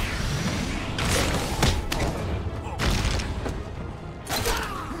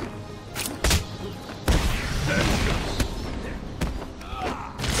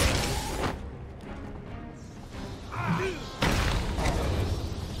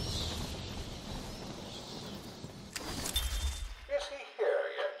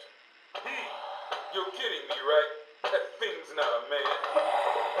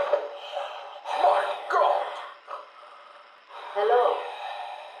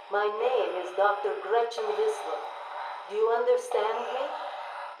 My name is Dr. Gretchen Whistler. Do you understand me?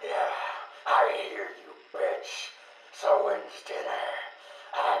 Yeah, I hear you, bitch. So when's dinner?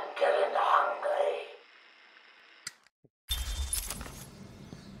 I'm getting hungry.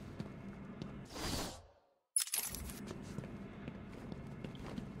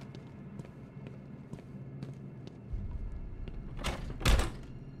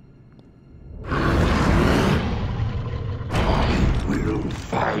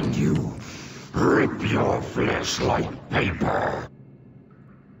 Find you. Rip your flesh like paper.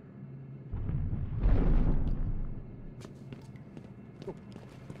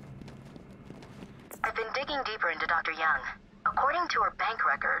 I've been digging deeper into Dr. Young. According to her bank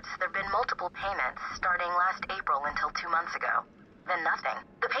records, there have been multiple payments starting last April until 2 months ago. Then nothing.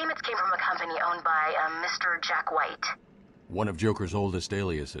 The payments came from a company owned by Mr. Jack White. One of Joker's oldest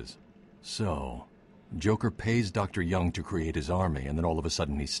aliases. So, Joker pays Dr. Young to create his army, and then all of a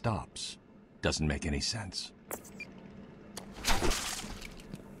sudden he stops. Doesn't make any sense.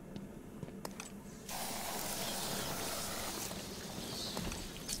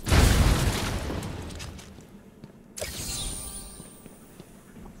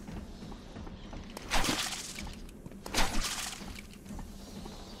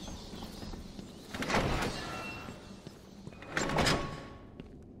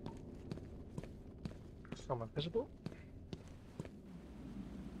 I'm invisible.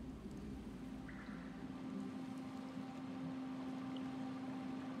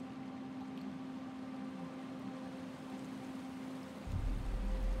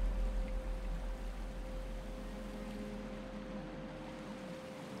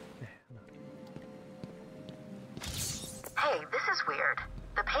 Hey, this is weird.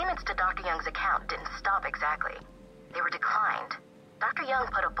 The payments to Dr. Young's account didn't stop exactly. They were declined. Dr. Young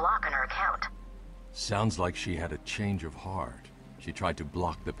put a block on her account. Sounds like she had a change of heart. She tried to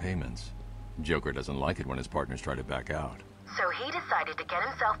block the payments. Joker doesn't like it when his partners try to back out. So he decided to get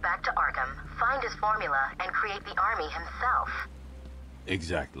himself back to Arkham, find his formula, and create the army himself.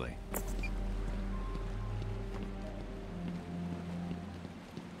 Exactly.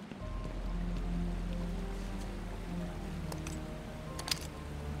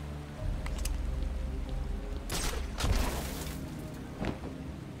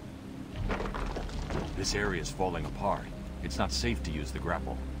 This area is falling apart. It's not safe to use the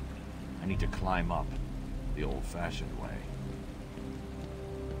grapple. I need to climb up, the old-fashioned way.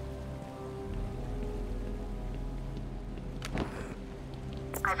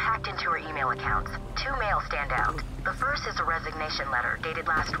 I've hacked into her email accounts. 2 mails stand out. The first is a resignation letter dated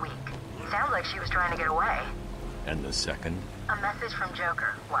last week. Sounds like she was trying to get away. And the second? A message from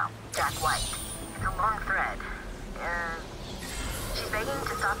Joker. Well, Jack White. It's a long thread. She's begging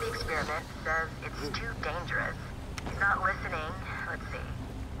to stop the experiment, says it's too dangerous. He's not listening. Let's see.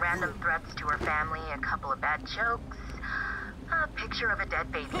 Random threats to her family, a couple of bad jokes, a picture of a dead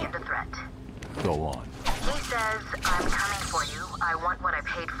baby and a threat. Go on. He says, I'm coming for you, I want what I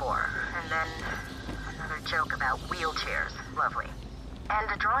paid for. And then another joke about wheelchairs. Lovely. And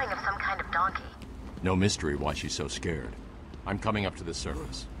a drawing of some kind of donkey. No mystery why she's so scared. I'm coming up to the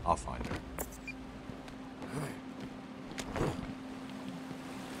surface. I'll find her.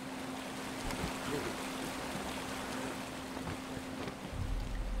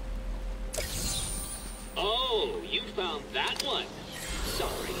 Oh, you found that one.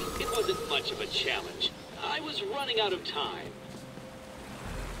 Sorry, it wasn't much of a challenge. I was running out of time.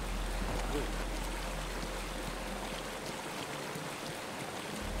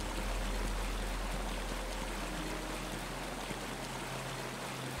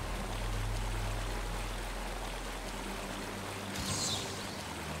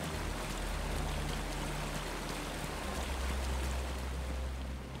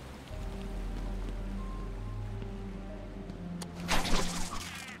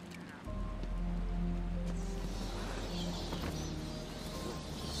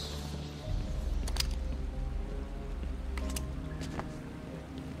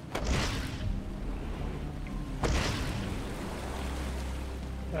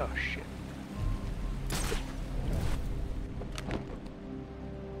 Oh, shit.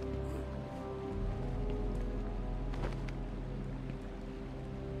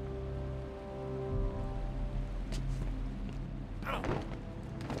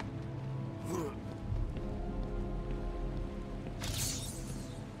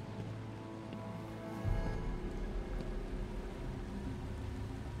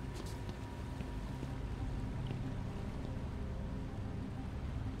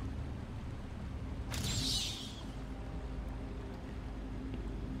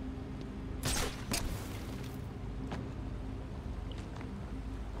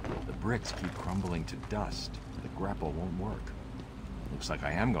 Bricks keep crumbling to dust. The grapple won't work. Looks like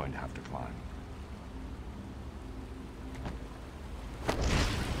I am going to have to climb.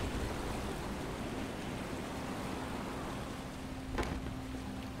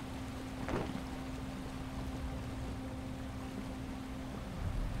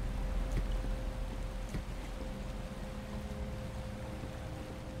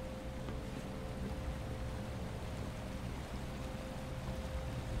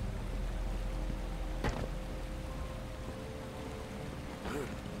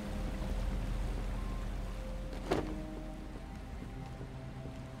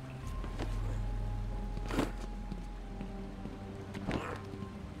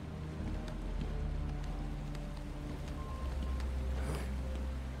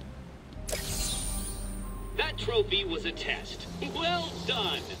 That trophy was a test. Well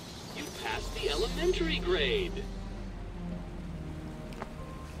done. You passed the elementary grade.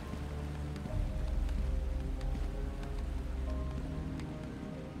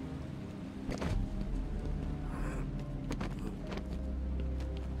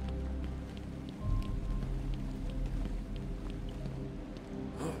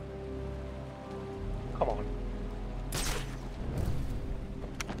 Come on.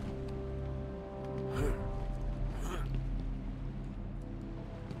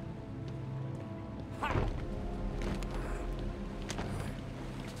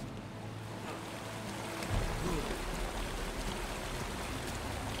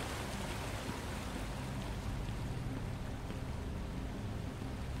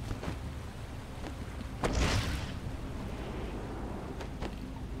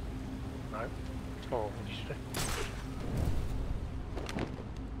 Oh, what did you say?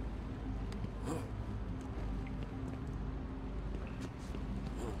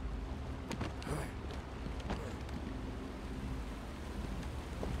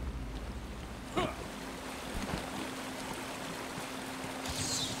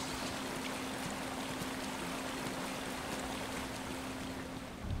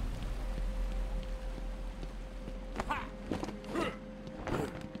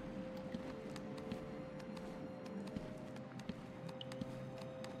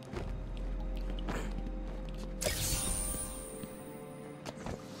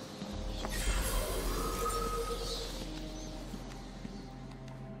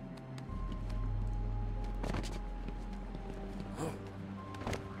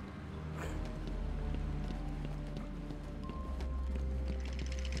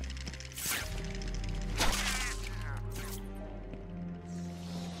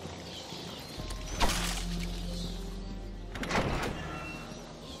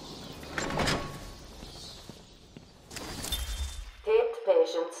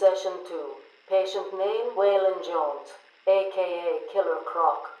 Patient Session 2. Patient name, Waylon Jones, a.k.a. Killer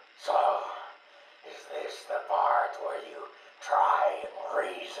Croc. So, is this the part where you try and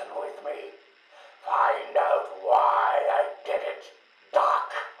reason with me? Find out why I did it,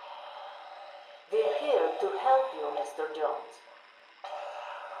 Doc. We're here to help you, Mr. Jones.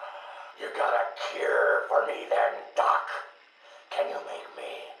 You got a cure for me then, Doc? Can you make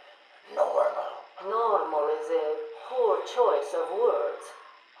me normal? Normal is a poor choice of words.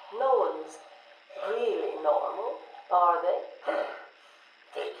 No one's really normal, are they?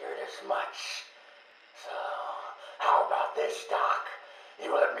 Figured as much. So, how about this, Doc?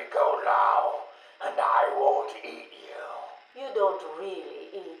 You let me go now, and I won't eat you. You don't really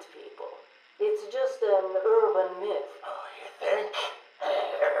eat people. It's just an urban myth. Oh, you think?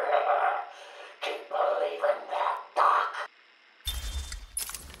 Keep believing that, Doc.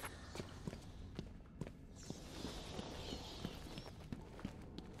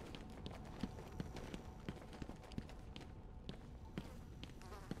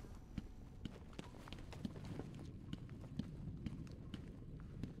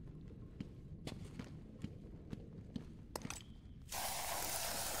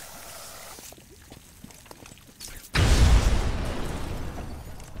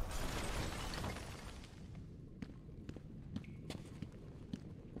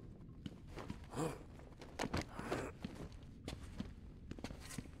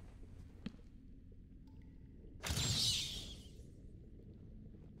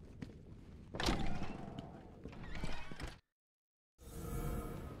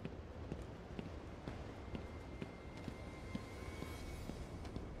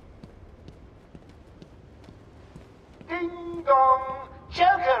 Ding dong!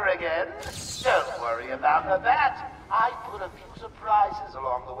 Joker again? Don't worry about the bat. I put a few surprises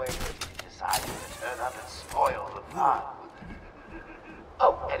along the way that you decided to turn up and spoil the fun.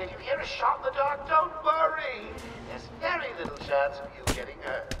 Oh, and if you hear a shot in the dark, don't worry. There's very little chance of you getting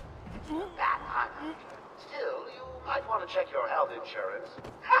hurt. That I mean. Still, you might want to check your health insurance.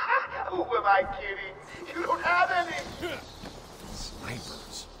 Who am I kidding? You don't have any.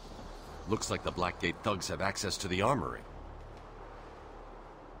 Snipers. Looks like the Blackgate thugs have access to the armory.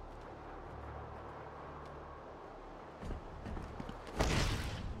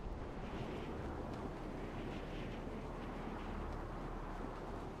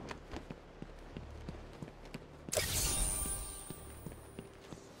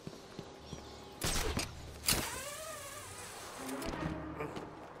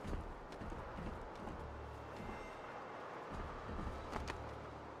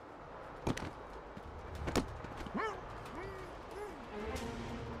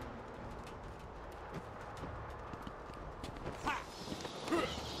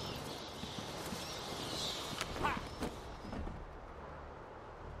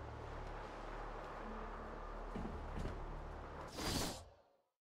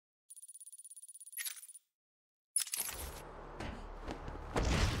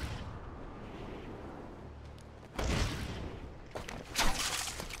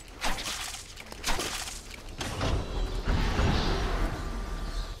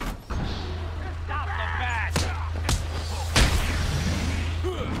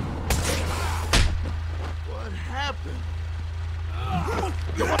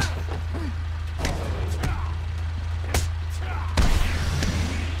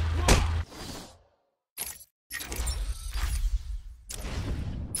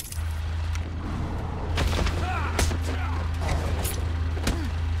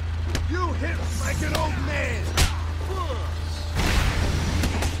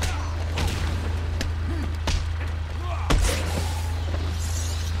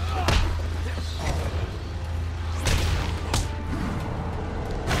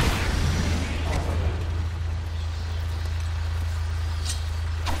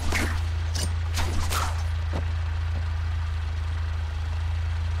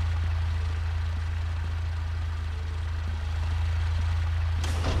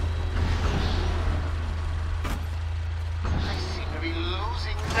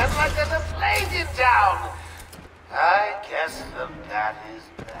 down. I guess the bat is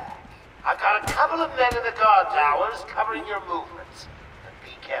back. I've got a couple of men in the guard towers covering your movements. But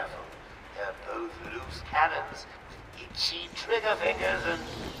be careful. They're both loose cannons with itchy trigger fingers and,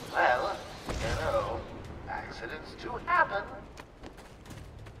 well, you know, accidents do happen.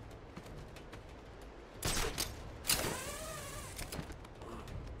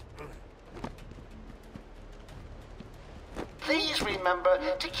 Please remember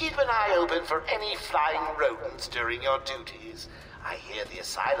to keep an eye open for any flying rodents during your duties. I hear the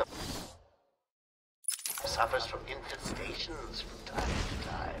asylum suffers from infestations from time to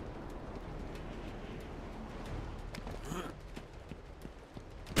time.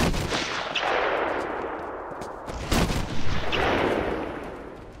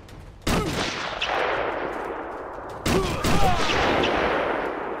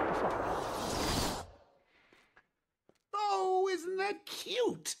 Oh, isn't that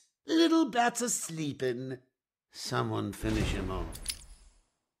cute? The little bat's a-sleepin'. Someone finish him off.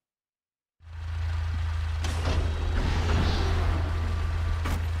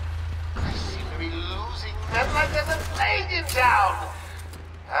 I seem to be losing them like there's a plague in town.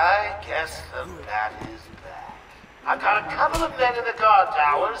 I guess the bat is back. I've got a couple of men in the guard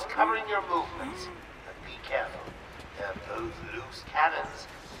towers covering your movements. But be careful. They're both loose cannons,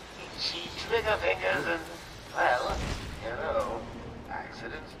 itchy trigger fingers, and, well, you know,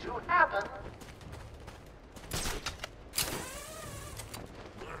 accidents do happen.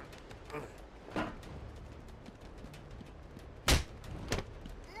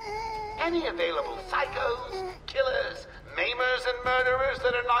 Any available psychos, killers, maimers, and murderers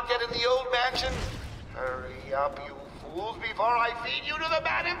that are not yet in the old mansion? Hurry up, you fools, before I feed you to the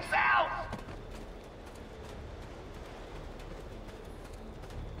man himself!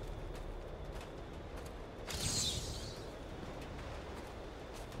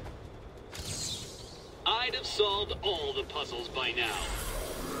 I'd have solved all the puzzles by now.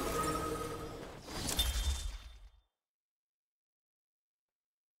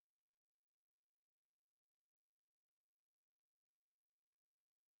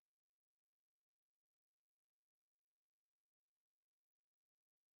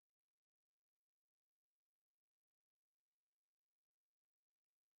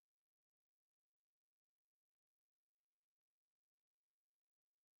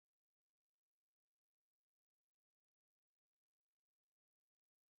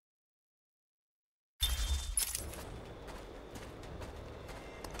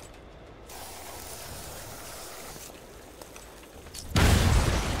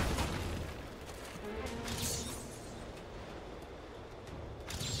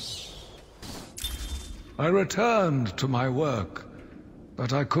 I returned to my work,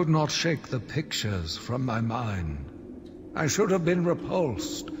 but I could not shake the pictures from my mind. I should have been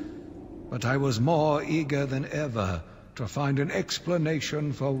repulsed, but I was more eager than ever to find an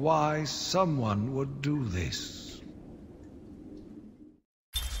explanation for why someone would do this.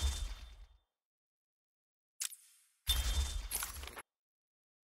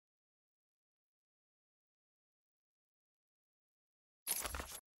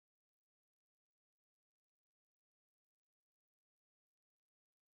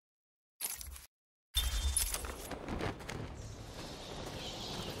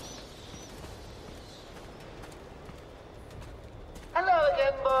 Hello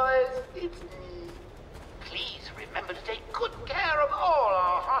again, boys. It's me. Please remember to take good care of all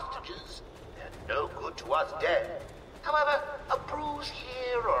our hostages. They're no good to us dead. However, a bruise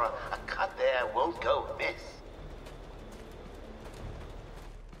here or a cut there won't go amiss.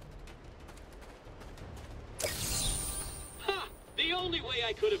 Ha! The only way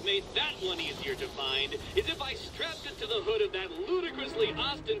I could have made that one easier to find is if I strapped it to the hood of that ludicrously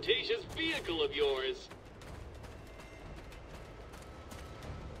ostentatious vehicle of yours.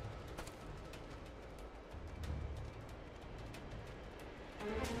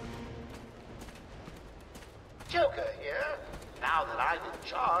 Joker here. Now that I'm in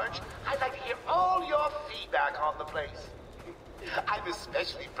charge, I'd like to hear all your feedback on the place. I'm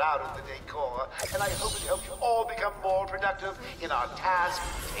especially proud of the decor, and I hope it helps you all become more productive in our task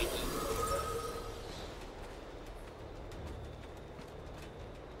taking.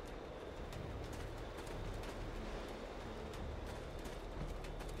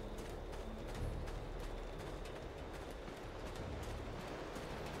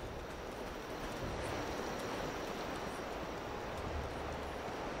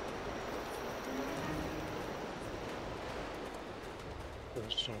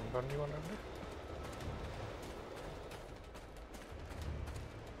 There's anyone under?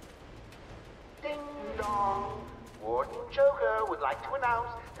 Ding dong. Warden Joker would like to announce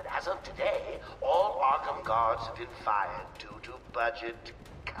that as of today, all Arkham guards have been fired due to budget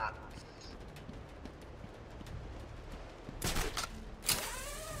cuts.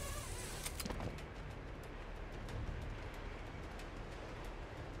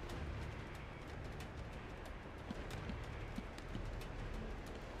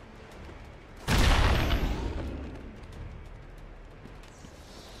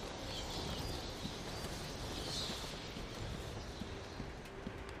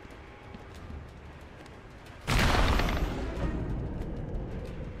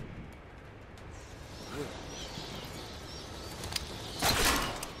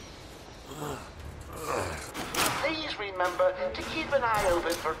 Remember to keep an eye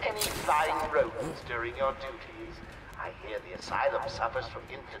open for any flying rodents during your duties. I hear the asylum suffers from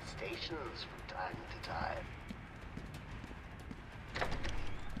infestations from time to time.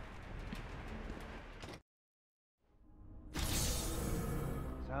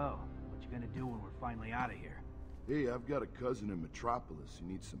 So, what you gonna do when we're finally out of here? Hey, I've got a cousin in Metropolis who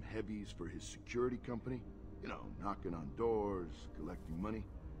needs some heavies for his security company. You know, knocking on doors, collecting money.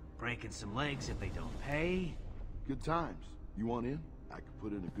 Breaking some legs if they don't pay? Good times. You want in? I could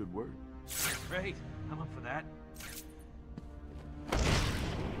put in a good word. Great. I'm up for that.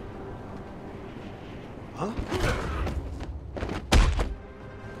 Huh?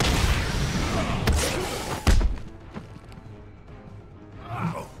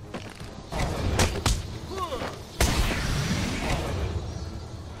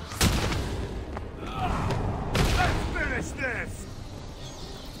 Let's finish this!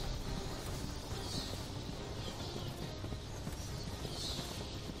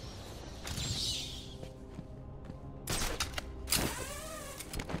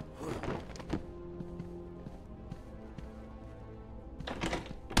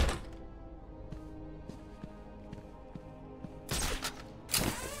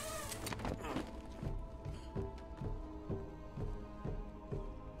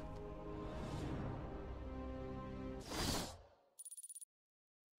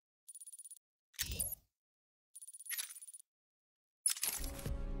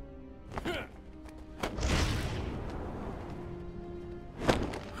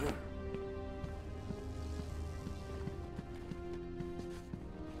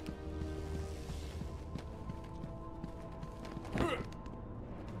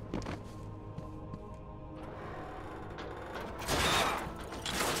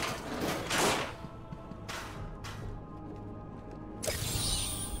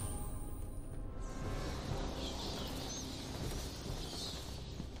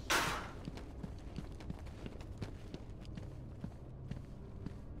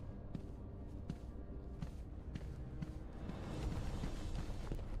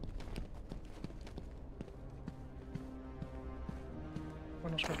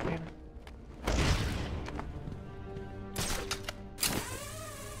 Buenos Martín.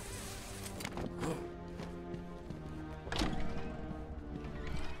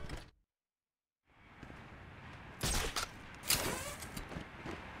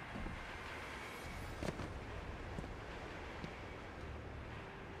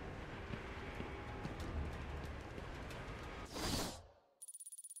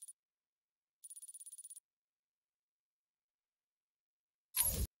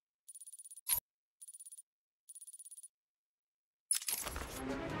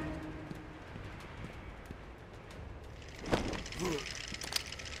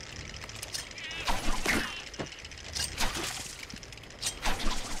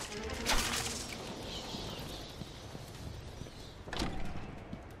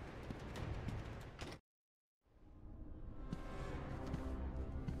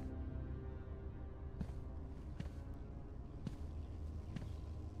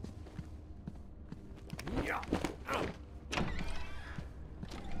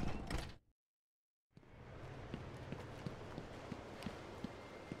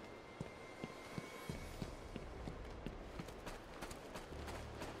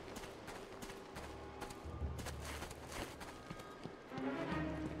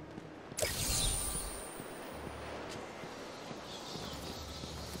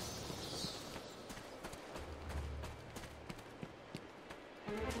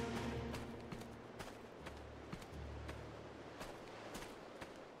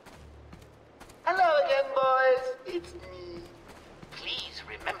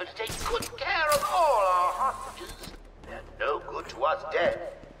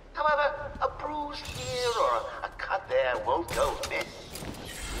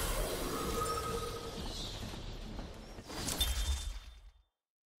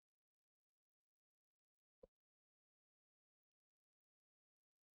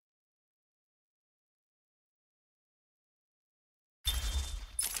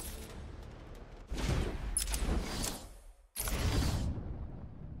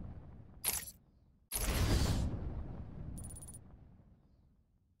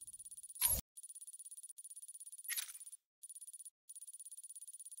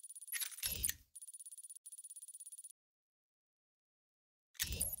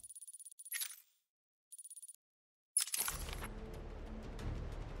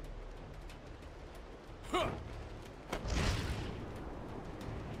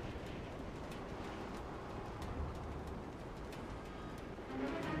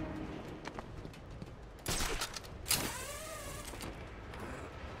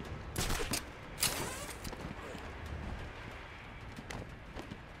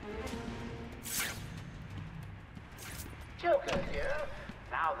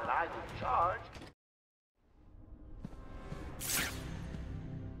 I'm in charge.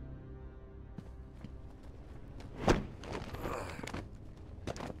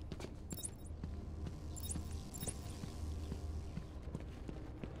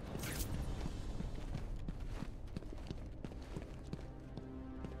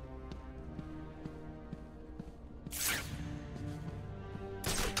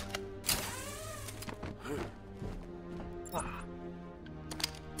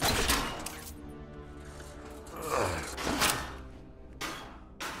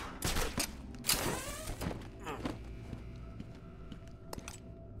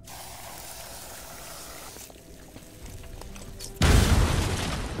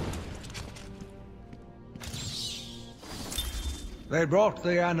 They brought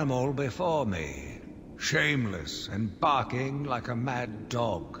the animal before me, shameless and barking like a mad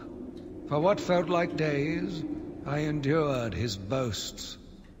dog. For what felt like days, I endured his boasts.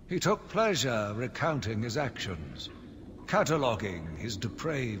 He took pleasure recounting his actions, cataloguing his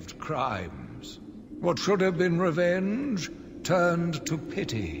depraved crimes. What should have been revenge turned to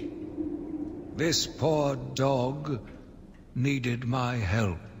pity. This poor dog needed my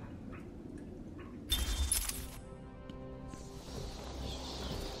help.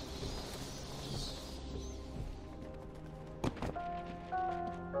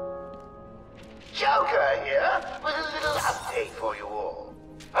 Joker here with a little update for you all.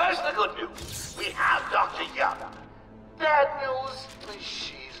 First, the good news. We have Dr. Young. Bad news,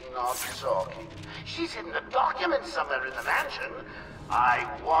 she's not talking. She's hidden a document somewhere in the mansion. I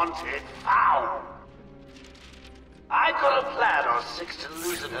want it found. I've got a plan or six to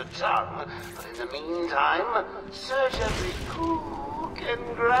loosen her tongue, but in the meantime, search every cook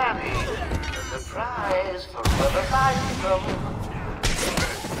and granny. The surprise for whoever finds them.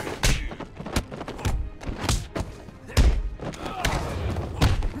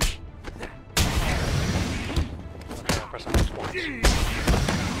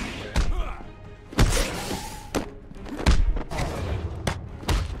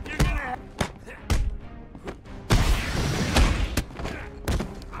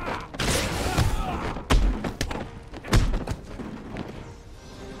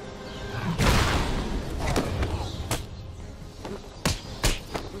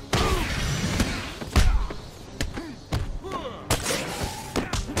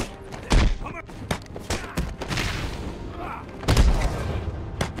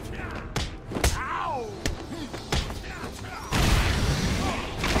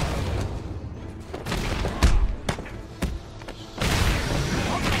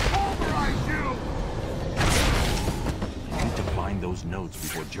 Those notes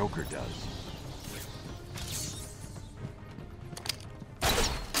before Joker does.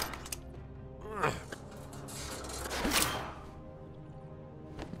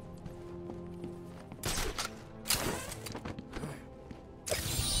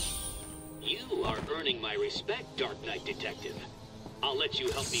 You are earning my respect, Dark Knight Detective. I'll let you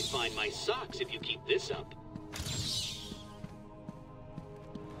help me find my socks if you keep this up.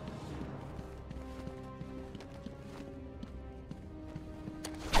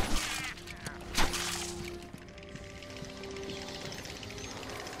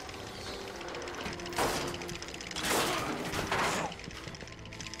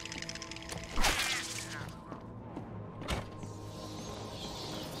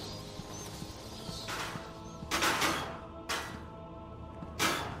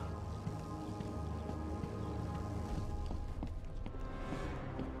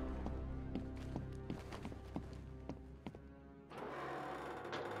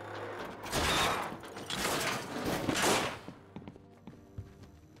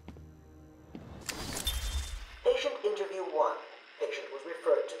 Patient interview 1. Patient was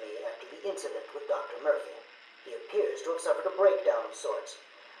referred to me after the incident with Dr. Murphy. He appears to have suffered a breakdown of sorts.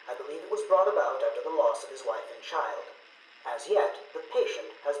 I believe it was brought about after the loss of his wife and child. As yet, the patient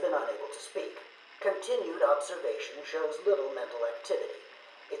has been unable to speak. Continued observation shows little mental activity.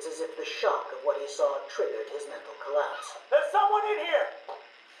 It's as if the shock of what he saw triggered his mental collapse. There's someone in here!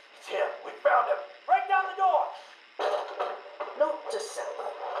 It's him. We found him. Break down the door! Note to self.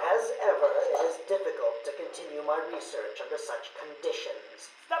 As ever, it is difficult to continue my research under such conditions.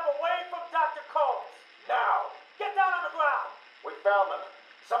 Step away from Dr. Combs! Now! Get down on the ground! We found them.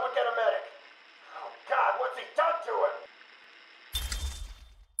 Someone get a medic. Oh, God, what's he done to him?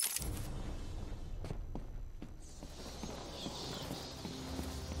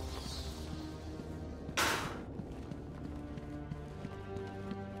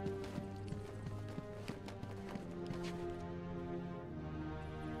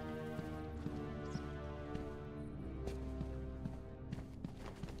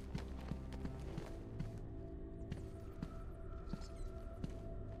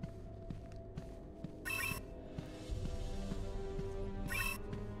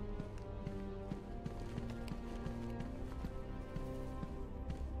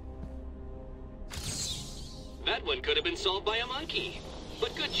 That one could have been solved by a monkey.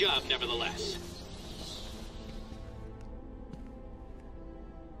 But good job, nevertheless.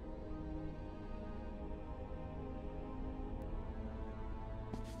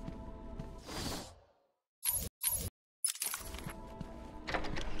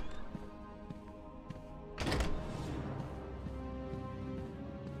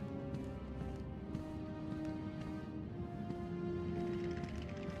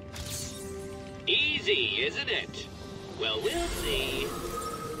 Easy, isn't it? Well, we'll see.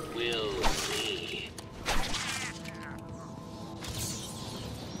 We'll see.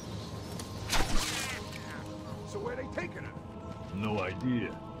 So where they taking her? No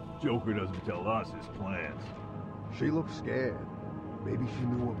idea. Joker doesn't tell us his plans. She looked scared. Maybe she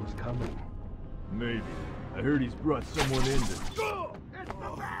knew what was coming. Maybe. I heard he's brought someone in to... Go! It's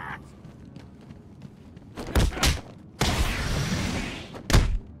the bats!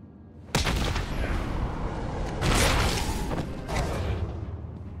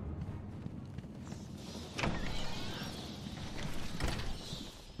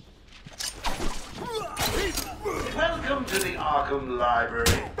 Welcome to the Arkham Library.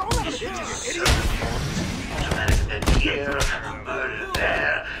 This is automatic here, a murder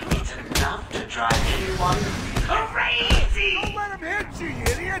there. It's enough to drive anyone crazy! Don't let him hit you, you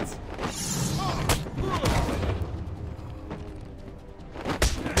idiots!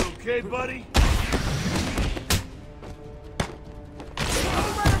 You okay, buddy?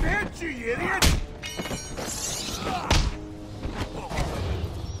 Don't let him hit you, you idiot!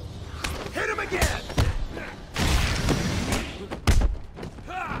 Hit him again!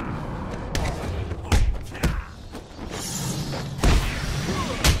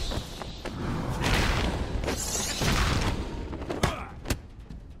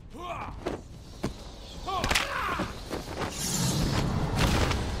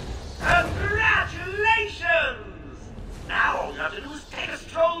 Congratulations! Now all you have to do is take a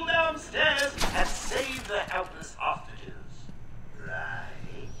stroll downstairs and save the helpless hostages.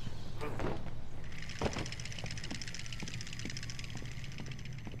 Right?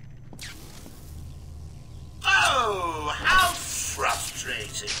 Oh, how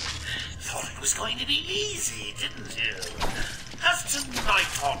frustrating. Thought it was going to be easy, didn't you? Has tonight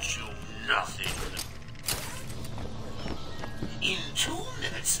taught you nothing? In 2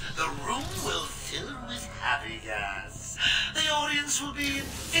 minutes, the room will fill with happy gas. The audience will be in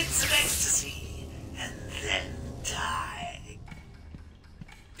fits of ecstasy, and then die.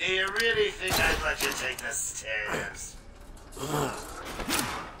 Do you really think I'd let you take the stairs?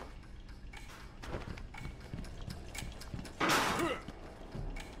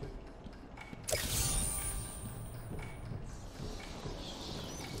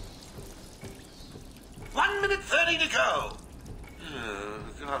 One minute 30 to go. Oh,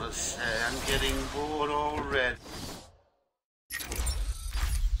 gotta say, I'm getting bored already.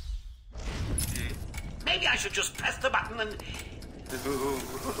 Maybe I should just press the button and...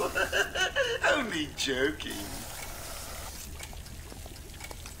 Only joking.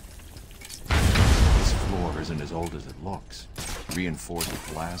 This floor isn't as old as it looks. Reinforced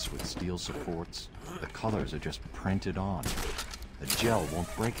glass with steel supports. The colors are just printed on. The gel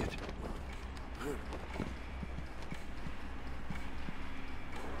won't break it.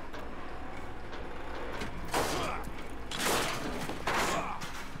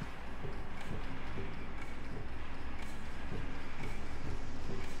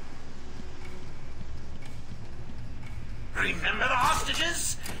 Remember the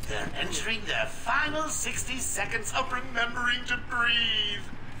hostages? They're entering their final 60 seconds of remembering to breathe.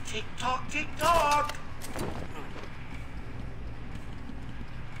 Tick-tock, tick-tock.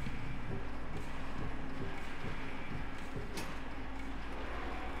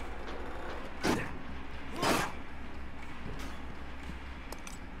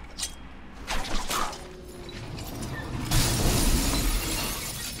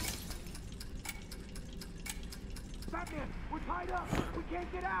 Batman, we're tied up. We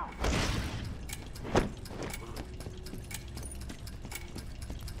can't get out.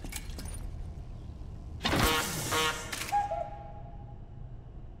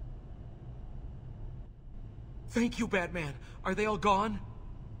 Thank you, Batman. Are they all gone?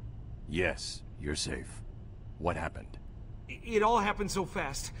 Yes, you're safe. What happened? It all happened so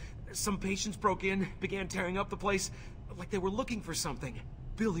fast. Some patients broke in, began tearing up the place, like they were looking for something.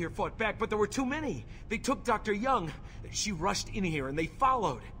 Bill here fought back, but there were too many. They took Dr. Young. She rushed in here and they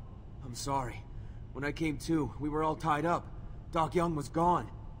followed. I'm sorry. When I came to, we were all tied up. Doc Young was gone.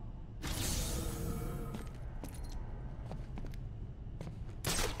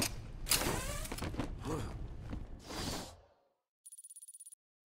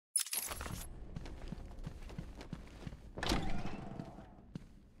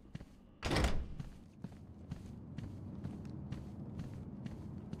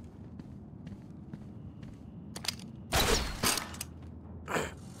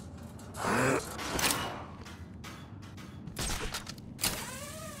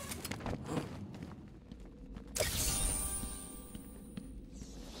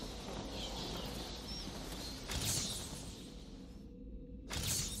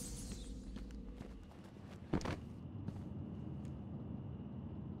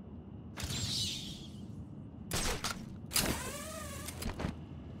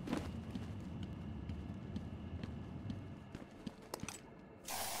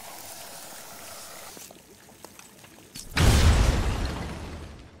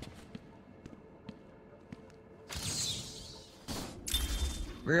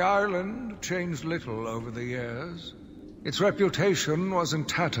 The island changed little over the years. Its reputation was in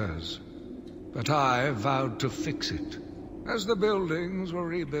tatters, but I vowed to fix it. As the buildings were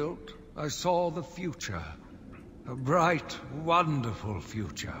rebuilt, I saw the future. A bright, wonderful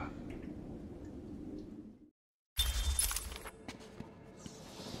future.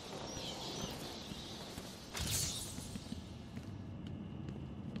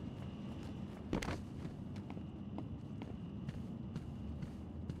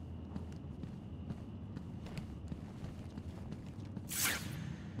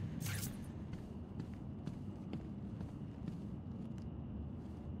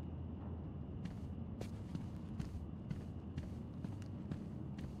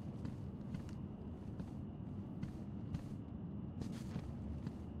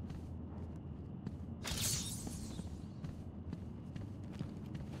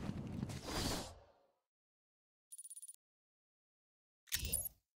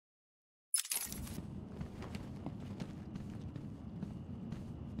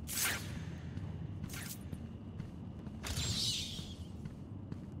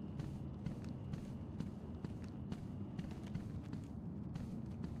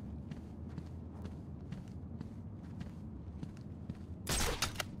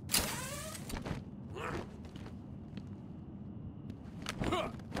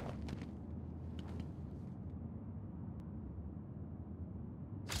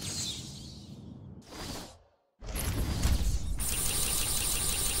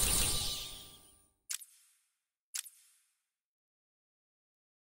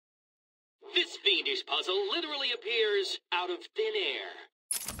 This fiendish puzzle literally appears out of thin air.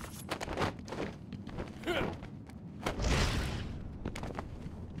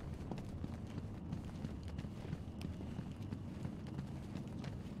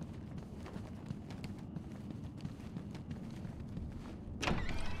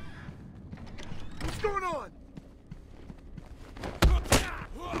 What's going on?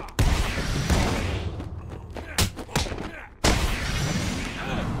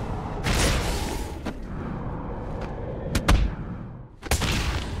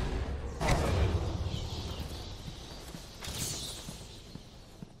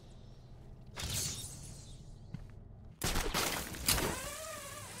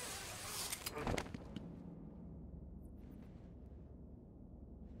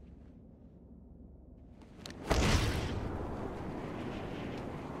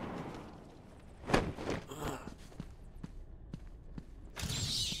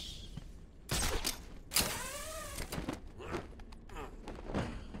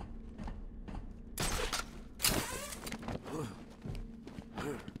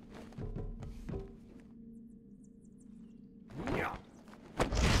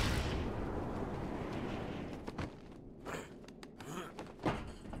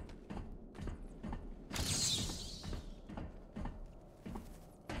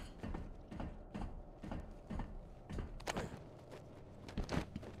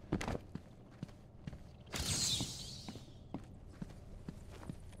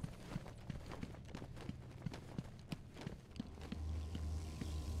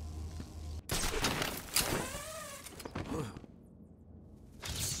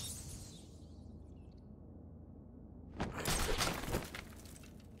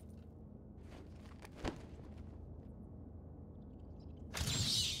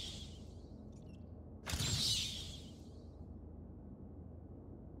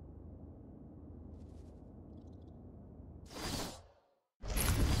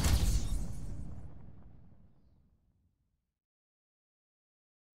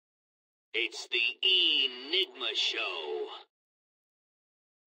 It's the Enigma Show.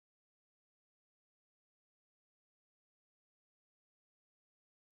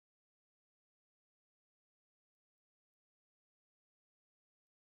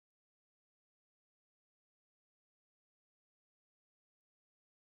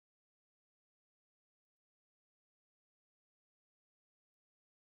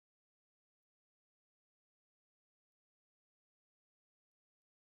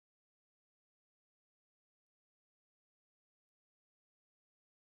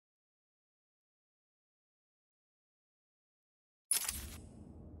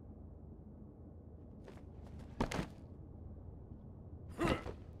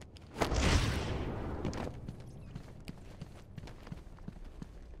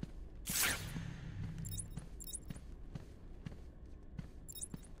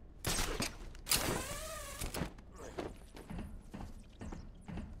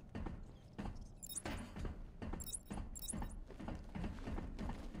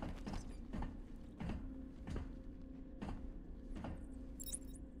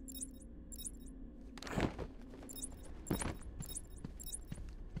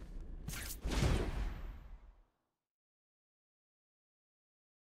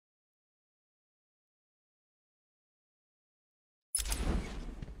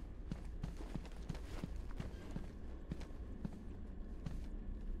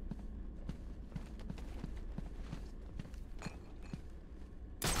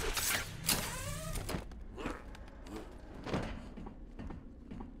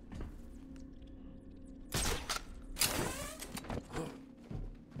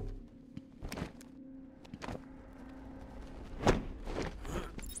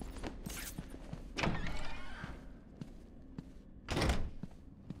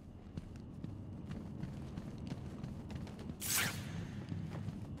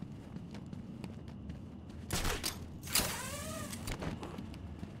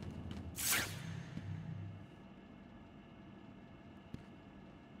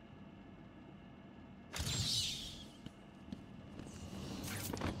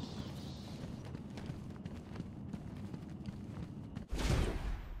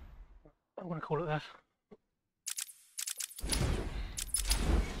 to call it that.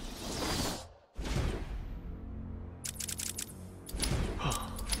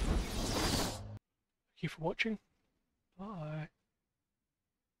 Thank you for watching. Bye.